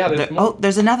more. Yeah, there's more. Oh,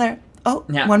 there's another. Oh,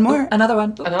 one more. Another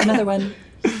one.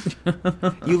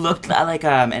 You looked like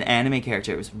an anime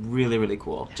character. It was really, really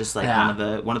cool. Just like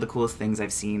one of the coolest things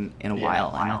I've seen in a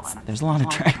while. And there's a lot of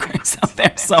drag race out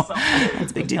there, so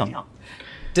that's a big deal.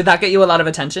 Did that get you a lot of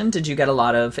attention? Did you get a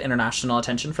lot of international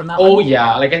attention from that one? Oh,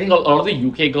 yeah. Like, I think a lot of the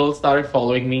UK girls started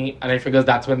following me, and I figured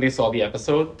that's when they saw the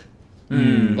episode.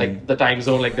 Like, the time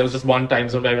zone, like, there was just one time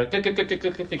zone where I went, click,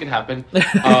 it happened.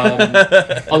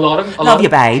 A lot of you,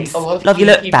 babes. A lot of love you,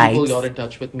 kinky babes. people got in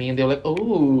touch with me, and they were like,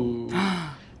 oh.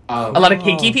 A lot of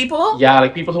kinky people? Yeah,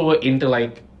 like, people who were into,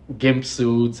 like, gimp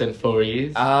suits and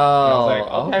furries. Oh, and I was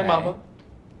like, okay. Mama.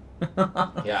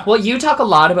 Yeah. Well, you talk a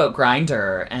lot about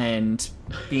Grindr and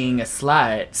being a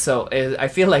slut, so I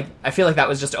feel like that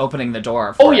was just opening the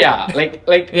door. For Like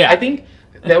I think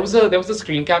there was a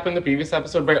screen cap in the previous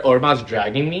episode where Irma's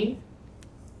dragging me.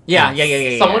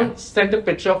 Yeah. Someone sent a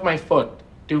picture of my foot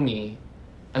to me,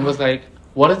 and was like,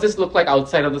 "What does this look like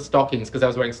outside of the stockings?" Because I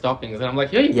was wearing stockings, and I'm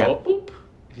like, "Here you go." Boop.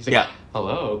 He's like,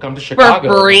 "Hello, come to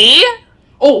Chicago." For free?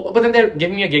 Oh, but then they're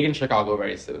giving me a gig in Chicago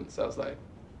very soon, so I was like.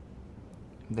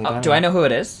 Do I know who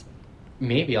it is?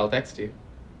 Maybe I'll text you.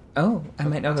 Oh, I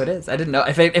might know who it is. I didn't know.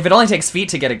 If it only takes feet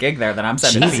to get a gig there, then I'm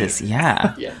sending Jesus, feet.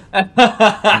 yeah.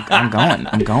 I'm going.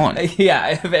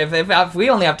 Yeah, if we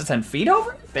only have to send feet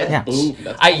over, yeah. Ooh,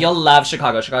 you'll love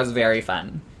Chicago. Chicago's very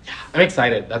fun. I'm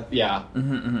excited. So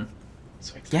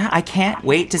excited. Yeah, I can't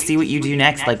wait to see what you do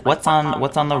next. Like, what's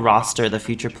on the roster, the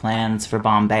future plans for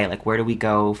Bombay? Like, where do we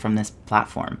go from this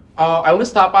platform? I want to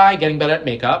stop by getting better at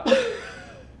makeup.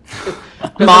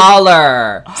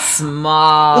 Smaller.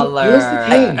 Here's the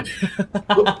thing.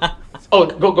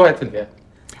 Go ahead, Synthia.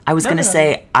 I was going to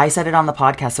say, I said it on the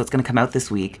podcast, so it's going to come out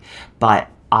this week, but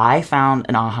I found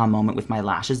an aha moment with my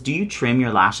lashes. Do you trim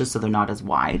your lashes so they're not as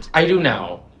wide? I do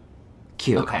now.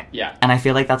 Cute. Okay. Yeah. And I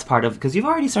feel like that's part of, because you've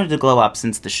already started to glow up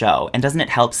since the show, and doesn't it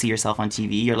help see yourself on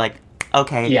TV? You're like,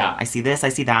 okay, I see this, I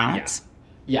see that.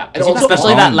 Yeah. And also,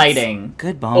 especially that lighting.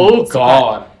 Good bones. Oh,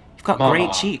 God. You've got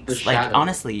great cheeks. Like,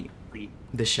 honestly,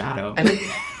 The shadow. And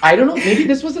I don't know, maybe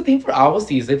this was the thing for our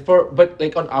season, but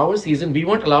like on our season, we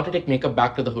weren't allowed to take makeup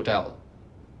back to the hotel.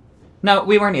 No,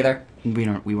 we weren't either. We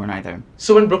weren't either.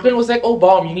 So when Brooklyn was like, oh,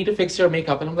 Bomb, you need to fix your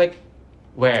makeup. And I'm like,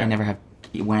 where? I never have...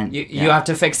 went. You have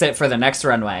to fix it for the next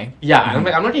runway. Yeah, and I'm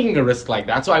like, I'm not taking a risk like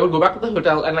that. So I would go back to the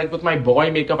hotel and like with my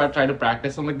boy makeup, I'd try to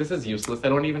practice. I'm like, this is useless. I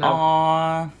don't even have...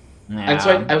 Aww. Yeah. And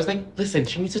so I was like, listen,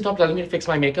 she needs to stop telling me to fix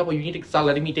my makeup or you need to start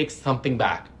letting me take something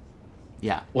back.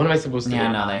 Yeah. What am I supposed to do?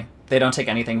 Yeah, no, they don't take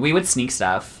anything. We would sneak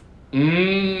stuff.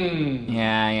 Yeah.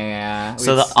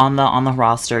 So on the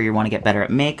roster, you want to get better at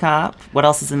makeup. What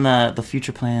else is in the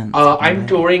future plans? I'm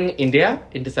touring India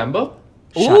in December.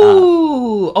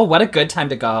 Ooh! Oh, what a good time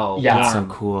to go. Yeah. That's so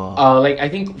cool. Like, I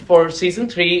think for season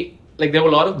 3, like, there were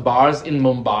a lot of bars in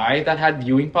Mumbai that had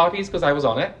viewing parties because I was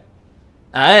on it.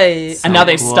 And now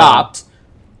they've stopped.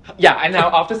 Yeah, and now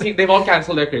after seeing, they've all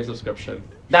cancelled their Crave subscription.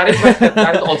 That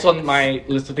is also on my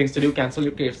list of things to do. Cancel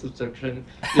your Crave subscription.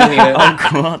 You don't need it. Oh,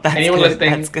 cool. That's Anyone good. listening?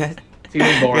 That's good.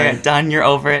 Season boring. You're done. You're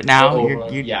over it now. Over.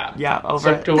 Yeah, over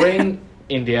so it. touring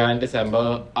India in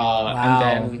December.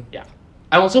 And then,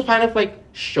 I'm also kind of like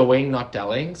showing, not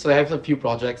telling. So I have a few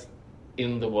projects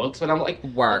in the works, but I'm like,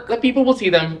 let people will see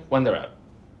them when they're out.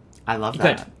 I love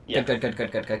that. Good. Yeah.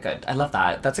 Good. I love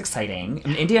that. That's exciting.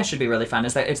 And India should be really fun.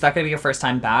 Is that going to be your first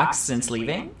time back since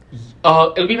leaving?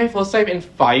 It'll be my first time in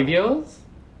 5 years.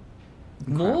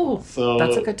 Ooh, so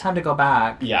that's a good time to go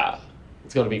back. Yeah,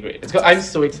 it's going to be great. I'm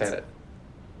so excited.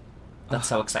 That's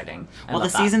so exciting. Well, the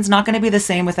season's not going to be the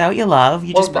same without you, love.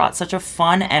 You just brought such a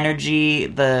fun energy.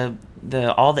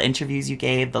 All the interviews you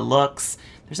gave, the looks.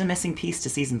 There's a missing piece to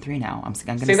season 3 now. I'm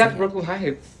going to say that Brooklyn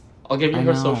Heights. I'll give you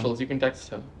her socials. You can text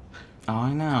her. Oh,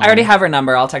 I know. I already have her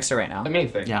number. I'll text her right now.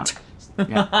 Amazing. Yeah.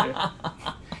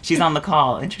 She's on the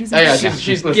call. Introduce her. Yeah,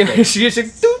 she's listening.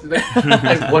 She's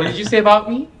like, what did you say about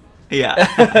me?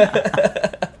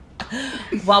 Yeah.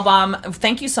 Well, Bomb,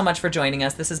 thank you so much for joining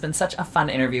us. This has been such a fun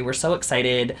interview. We're so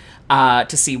excited to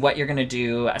see what you're going to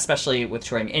do, especially with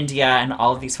touring India and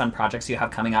all of these fun projects you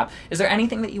have coming up. Is there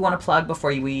anything that you want to plug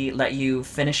before we let you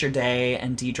finish your day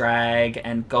and de-drag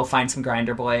and go find some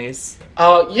grinder boys?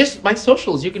 Yes, my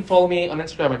socials. You can follow me on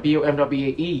Instagram at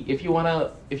BOM.BAE. If you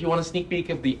wanna sneak peek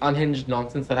of the unhinged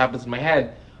nonsense that happens in my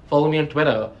head, follow me on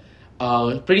Twitter.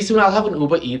 Pretty soon I'll have an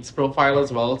Uber Eats profile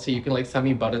as well, so you can like send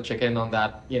me butter chicken on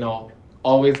that,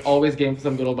 always game for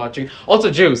some good old butter chicken. Also,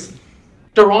 Juice.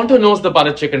 Toronto knows the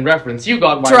butter chicken reference. You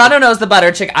got one. Toronto knows the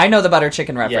butter chicken. I know the butter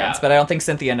chicken reference, but I don't think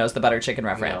Synthia knows the butter chicken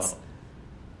reference.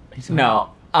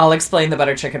 No. I'll explain the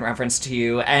butter chicken reference to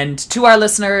you. And to our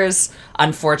listeners,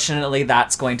 unfortunately,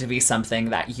 that's going to be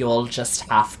something that you'll just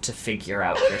have to figure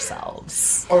out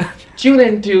yourselves. Or tune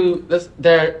into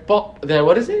their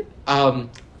what is it?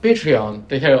 Patreon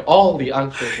to hear all the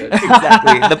unfiltered.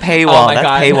 Exactly. The paywall. Oh my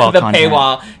God. Paywall the content.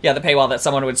 paywall. Yeah, the paywall that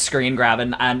someone would screen grab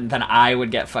and then I would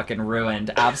get fucking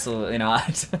ruined. Absolutely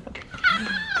not.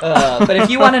 But if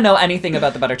you want to know anything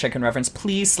about the butter chicken reference,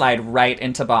 please slide right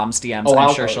into Bomb's DMs.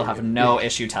 I'm sure she'll have no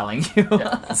issue telling you.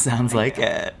 Yeah. Sounds like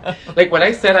it. Like when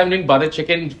I said I'm doing butter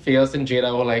chicken, Fierce and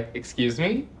Jada were like, excuse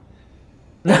me?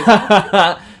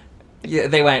 Yeah,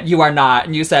 they went, you are not.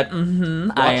 And you said,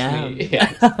 I am.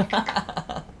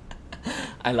 Yeah.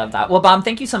 I love that. Well, Bomb,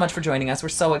 thank you so much for joining us. We're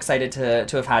so excited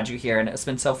to have had you here, and it's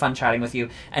been so fun chatting with you.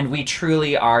 And we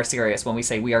truly are serious when we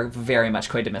say we are very much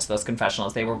going to miss those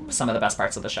confessionals. They were some of the best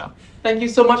parts of the show. Thank you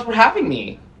so much for having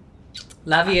me.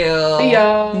 Love you. See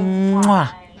ya.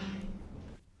 Mwah.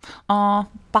 Aw,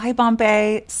 bye,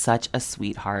 Bombay. Such a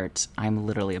sweetheart. I'm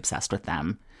literally obsessed with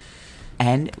them.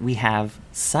 And we have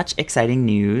such exciting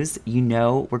news.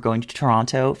 We're going to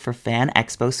Toronto for Fan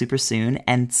Expo super soon.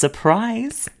 And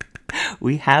surprise,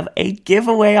 we have a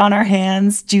giveaway on our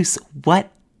hands. Juice,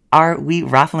 what are we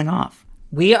raffling off?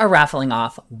 We are raffling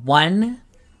off 1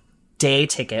 day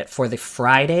ticket for the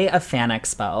Friday of Fan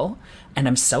Expo. And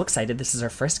I'm so excited. This is our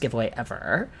first giveaway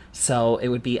ever. So it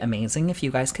would be amazing if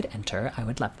you guys could enter. I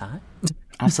would love that.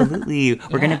 Absolutely.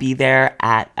 We're going to be there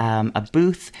at a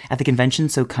booth at the convention,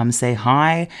 so come say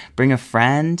hi, bring a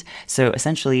friend. So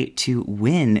essentially, to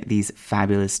win these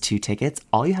fabulous 2 tickets,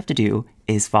 all you have to do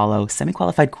is follow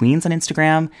Semi-Qualified Queens on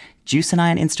Instagram, Juice and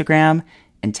I on Instagram,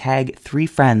 and tag 3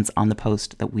 friends on the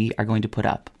post that we are going to put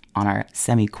up on our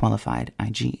Semi-Qualified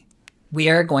IG. We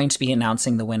are going to be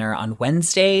announcing the winner on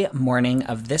Wednesday morning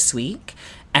of this week.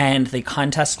 And the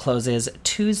contest closes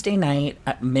Tuesday night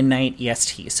at midnight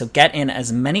EST. So get in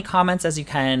as many comments as you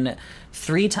can.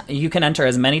 You can enter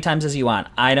as many times as you want.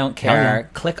 I don't care.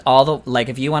 Click all the, like,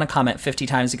 if you want to comment 50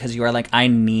 times because you are like, I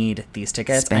need these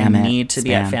tickets. I need to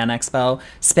be at Fan Expo.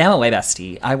 Spam away,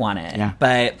 bestie. I want it. Yeah.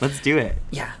 But let's do it.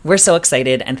 Yeah. We're so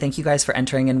excited. And thank you guys for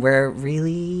entering. And we're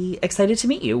really excited to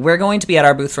meet you. We're going to be at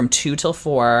our booth from 2 till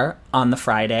 4 on the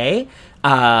Friday.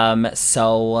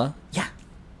 So yeah.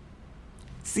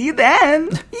 See you then.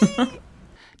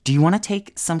 Do you want to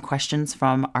take some questions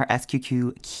from our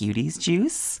SQQ Cuties,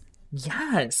 Juice?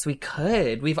 Yes, we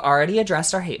could. We've already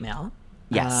addressed our hate mail.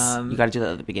 Yes, you got to do that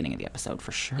at the beginning of the episode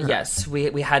for sure. Yes,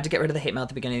 we had to get rid of the hate mail at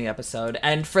the beginning of the episode,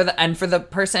 and for the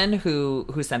person who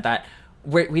sent that,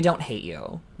 we don't hate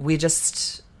you. We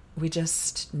just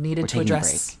needed to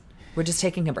address. We're just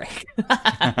taking a break.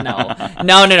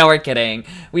 No, we're kidding.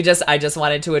 I just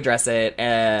wanted to address it,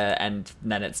 and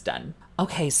then it's done.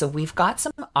 Okay, so we've got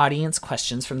some audience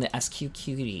questions from the SQ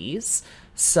Cuties.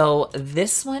 So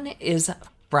this one is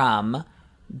from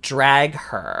Drag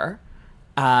Her.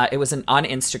 It was on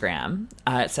Instagram.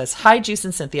 It says, "Hi, Juice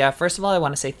and Synthia. First of all, I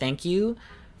want to say thank you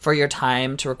for your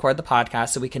time to record the podcast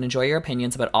so we can enjoy your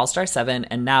opinions about All-Star 7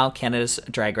 and now Canada's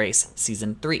Drag Race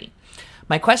Season 3.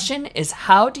 My question is,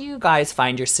 how do you guys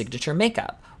find your signature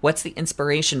makeup? What's the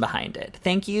inspiration behind it?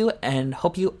 Thank you and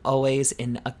hope you always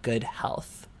in a good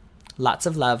health. Lots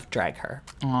of love, Drag Her."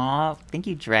 Aw, thank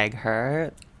you, Drag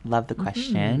Her. Love the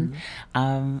question.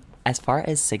 As far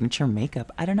as signature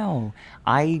makeup, I don't know.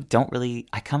 I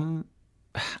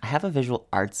have a visual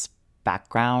arts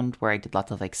background where I did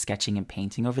lots of like sketching and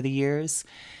painting over the years.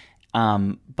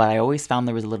 But I always found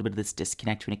there was a little bit of this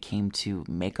disconnect when it came to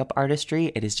makeup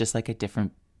artistry. It is just like a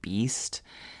different beast.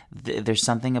 There's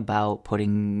something about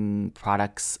putting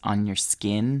products on your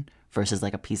skin versus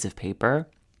like a piece of paper.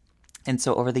 And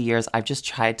so over the years, I've just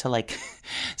tried to like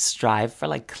strive for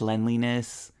like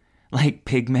cleanliness, like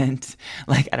pigment,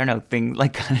 like, I don't know,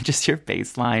 like kind of just your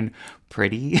baseline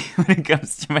pretty when it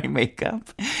comes to my makeup.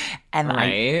 And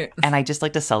right. I just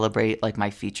like to celebrate like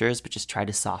my features, but just try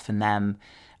to soften them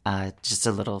just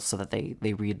a little so that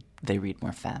they read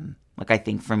more femme. Like, I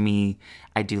think for me,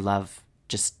 I do love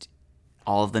just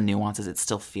all of the nuances. It's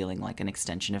still feeling like an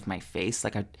extension of my face.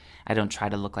 Like I don't try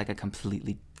to look like a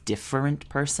completely different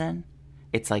person.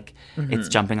 It's like it's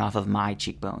jumping off of my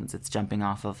cheekbones. It's jumping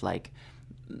off of like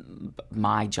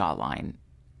my jawline.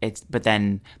 But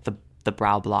then the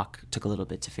brow block took a little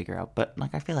bit to figure out. But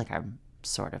like I feel like I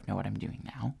sort of know what I'm doing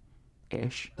now,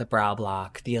 ish. The brow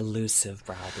block, the elusive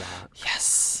brow block.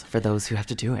 Yes, for those who have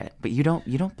to do it. But you don't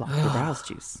block your brows,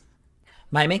 Juice.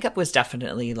 My makeup was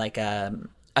definitely like a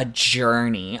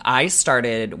journey. I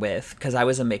started with, because I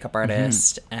was a makeup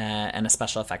artist and a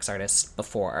special effects artist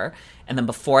before. And then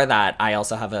before that, I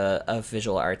also have a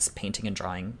visual arts painting and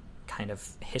drawing kind of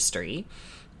history.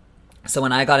 So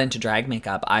when I got into drag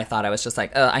makeup, I thought I was just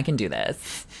like, oh, I can do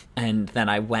this. And then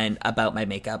I went about my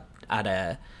makeup at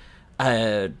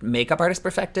a makeup artist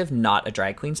perspective, not a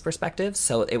drag queen's perspective.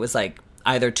 So it was like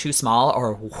either too small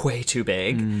or way too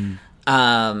big.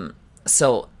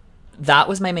 So that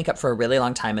was my makeup for a really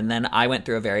long time. And then I went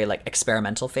through a very like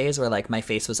experimental phase where like my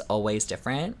face was always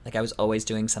different. Like I was always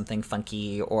doing something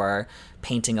funky or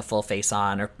painting a full face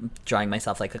on or drawing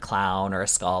myself like a clown or a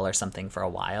skull or something for a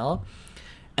while.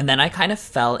 And then I kind of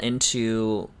fell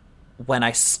into, when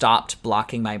I stopped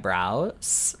blocking my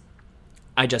brows,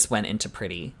 I just went into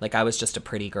pretty. Like I was just a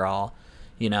pretty girl,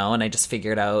 you know, and I just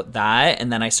figured out that.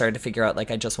 And then I started to figure out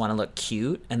like I just want to look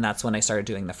cute. And that's when I started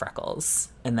doing the freckles.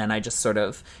 And then I just sort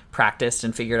of practiced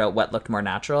and figured out what looked more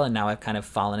natural. And now I've kind of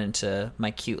fallen into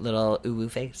my cute little ooh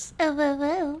face. Ooh, ooh,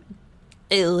 ooh.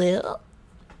 Ooh, ooh.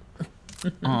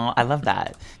 Oh, I love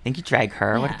that. Thank you, Drag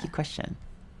Her. Yeah. What a cute question.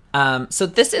 So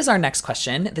this is our next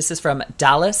question. This is from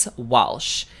Dallas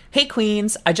Walsh. Hey,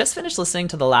 Queens. I just finished listening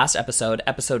to the last episode,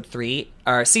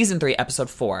 Season 3, Episode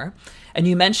 4, and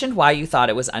you mentioned why you thought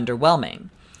it was underwhelming.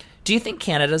 Do you think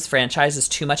Canada's franchise is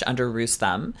too much under Ru's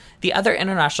thumb? The other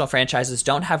international franchises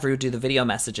don't have Ru do the video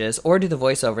messages or do the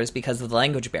voiceovers because of the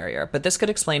language barrier, but this could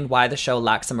explain why the show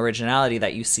lacks some originality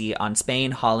that you see on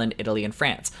Spain, Holland, Italy, and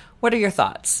France. What are your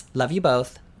thoughts? Love you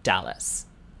both. Dallas,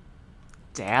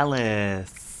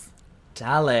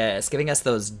 giving us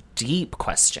those deep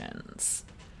questions.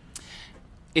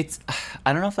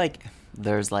 I don't know if like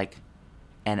there's like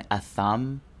a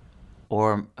thumb,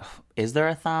 or is there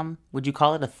a thumb? Would you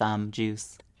call it a thumb,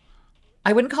 Juice?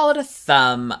 I wouldn't call it a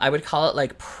thumb. I would call it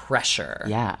like pressure.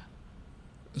 Yeah.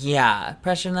 Yeah.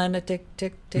 Pressure line to tick,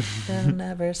 tick, tick, that'll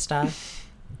never stop.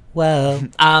 Whoa.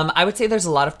 I would say there's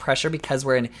a lot of pressure because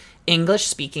we're an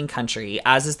English-speaking country,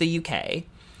 as is the UK.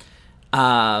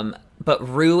 But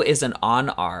Ru isn't on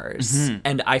ours.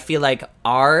 And I feel like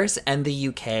ours and the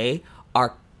UK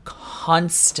are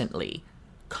constantly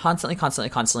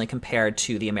compared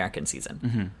to the American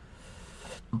season.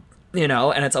 You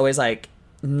know, and it's always like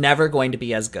never going to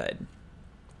be as good.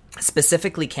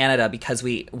 Specifically Canada, because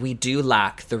we do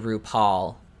lack the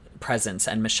RuPaul presence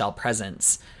and Michelle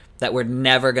presence, that we're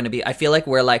never going to be. I feel like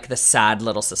we're like the sad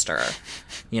little sister,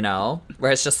 you know,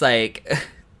 where it's just like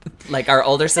our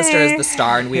older sister is the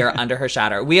star and we are under her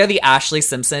shadow. We are the Ashley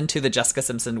Simpson to the Jessica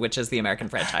Simpson, which is the American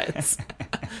franchise.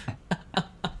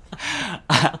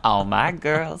 All my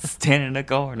girls stand in a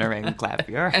corner and clap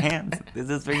your hands. This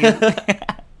is for you.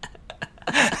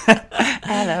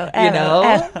 Hello, you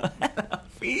know?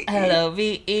 Hello.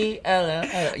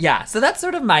 Yeah, so that's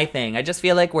sort of my thing. I just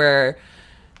feel like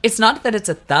it's not that it's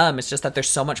a thumb, it's just that there's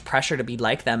so much pressure to be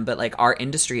like them, but like our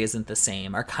industry isn't the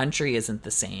same, our country isn't the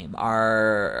same,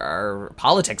 our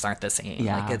politics aren't the same.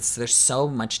 Yeah. Like there's so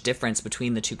much difference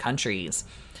between the two countries.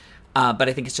 But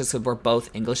I think it's just that we're both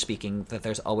English speaking that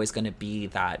there's always going to be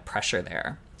that pressure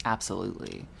there.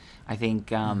 Absolutely. I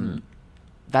think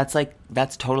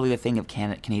that's totally the thing of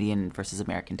Canadian versus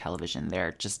American television.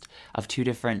 They're just of two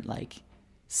different like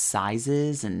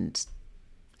sizes, and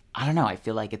I don't know. I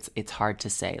feel like it's hard to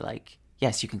say like,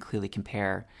 yes, you can clearly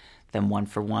compare them one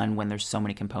for one when there's so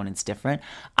many components different.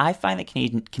 I find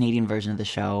the Canadian version of the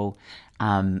show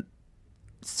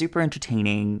super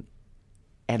entertaining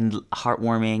and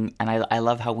heartwarming, and I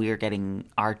love how we are getting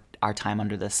our time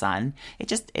under the sun. It's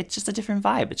just a different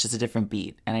vibe. It's just a different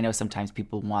beat. And I know sometimes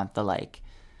people want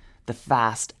the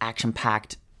fast,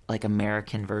 action-packed like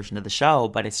American version of the show,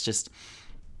 but it's just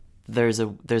there's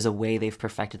a way they've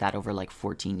perfected that over like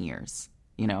 14 years,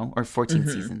 you know, or 14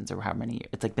 seasons, or how many years.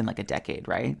 It's like been like a decade,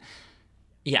 right?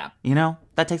 Yeah. You know,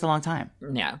 that takes a long time.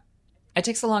 Yeah. It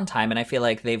takes a long time, and I feel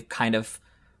like they've kind of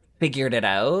figured it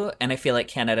out, and I feel like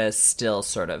Canada is still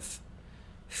sort of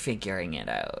figuring it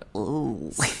out.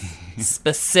 Ooh.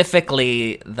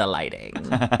 Specifically the lighting.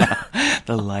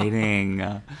 The lighting.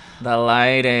 The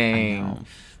lighting. I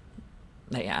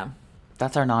know. Yeah.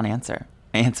 That's our non-answer.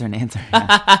 Answer.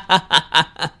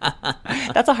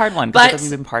 That's a hard one, because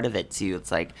we've been part of it too.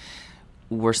 It's like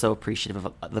we're so appreciative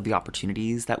of the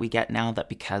opportunities that we get now, that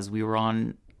because we were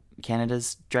on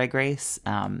Canada's Drag Race.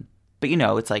 But you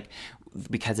know, it's like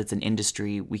because it's an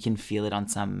industry, we can feel it on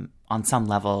some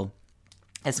level,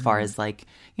 as far as like,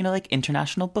 you know, like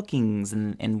international bookings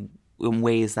and in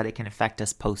ways that it can affect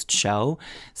us post show.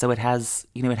 So it has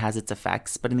its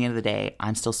effects. But in the end of the day,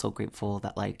 I'm still so grateful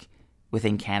that like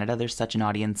within Canada, there's such an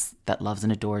audience that loves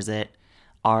and adores it.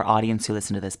 Our audience who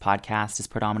listen to this podcast is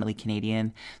predominantly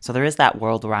Canadian. So there is that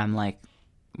world where I'm like,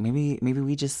 maybe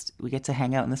we get to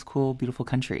hang out in this cool, beautiful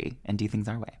country and do things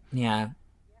our way. Yeah.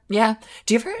 Yeah.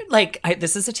 Do you ever like,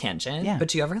 this is a tangent, yeah, but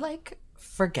do you ever like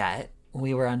forget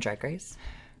we were on Drag Race?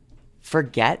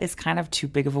 Forget is kind of too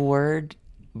big of a word,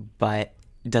 but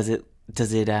does it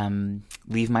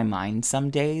leave my mind some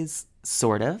days?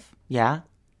 Sort of. Yeah.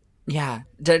 Yeah.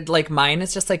 Like mine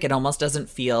is just like, it almost doesn't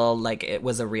feel like it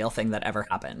was a real thing that ever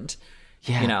happened.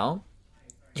 Yeah. You know?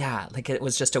 Yeah. Like it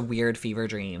was just a weird fever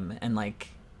dream, and like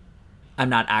I'm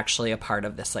not actually a part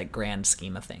of this like grand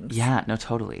scheme of things. Yeah, no,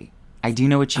 totally. I do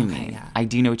know what you mean. Yeah. I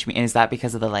do know what you mean. And is that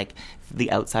because of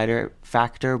the outsider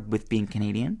factor with being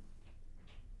Canadian?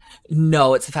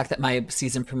 No, it's the fact that my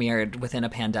season premiered within a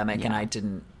pandemic, and I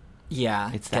didn't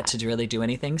get to really do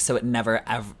anything. So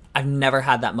I've never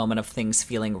had that moment of things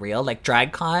feeling real. Like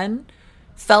DragCon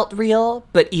felt real,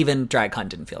 but even DragCon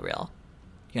didn't feel real.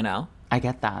 You know? I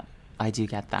get that. I do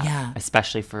get that. Yeah.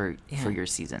 Especially for your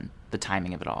season. The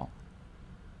timing of it all.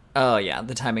 Oh, yeah.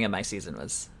 The timing of my season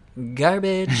was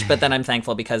garbage. But then I'm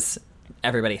thankful because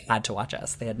everybody had to watch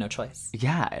us. They had no choice.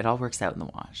 Yeah, it all works out in the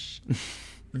wash.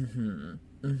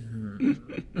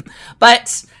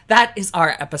 But that is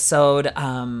our episode.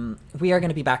 We are going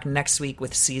to be back next week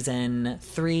with season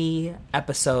 3,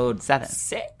 episode 7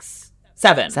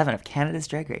 of Canada's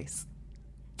Drag Race.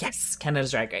 Yes,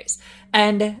 Canada's Drag Race.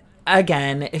 And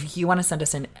again, if you want to send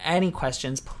us in any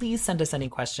questions, please send us any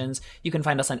questions. You can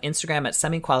find us on Instagram at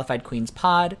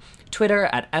semiqualifiedqueenspod, Twitter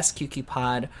at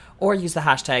sqqpod, or use the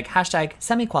hashtag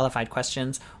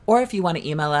semiqualifiedquestions. Or if you want to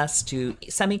email us to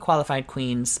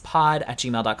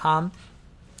semiqualifiedqueenspod@gmail.com.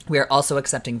 We are also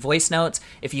accepting voice notes.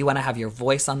 If you want to have your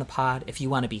voice on the pod, if you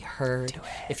want to be heard,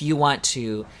 if you want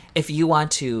to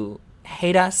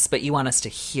hate us, but you want us to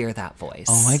hear that voice.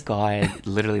 Oh my God.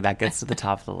 Literally, that gets to the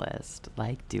top of the list.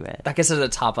 Like, do it. That gets to the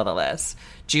top of the list.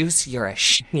 Juice, you're a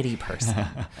shitty person.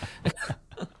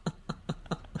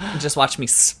 Just watch me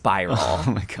spiral. Oh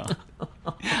my God.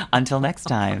 Until next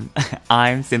time,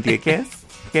 I'm Synthia Kiss.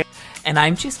 And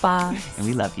I'm Juice Box. And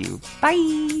we love you.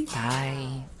 Bye.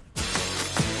 Bye.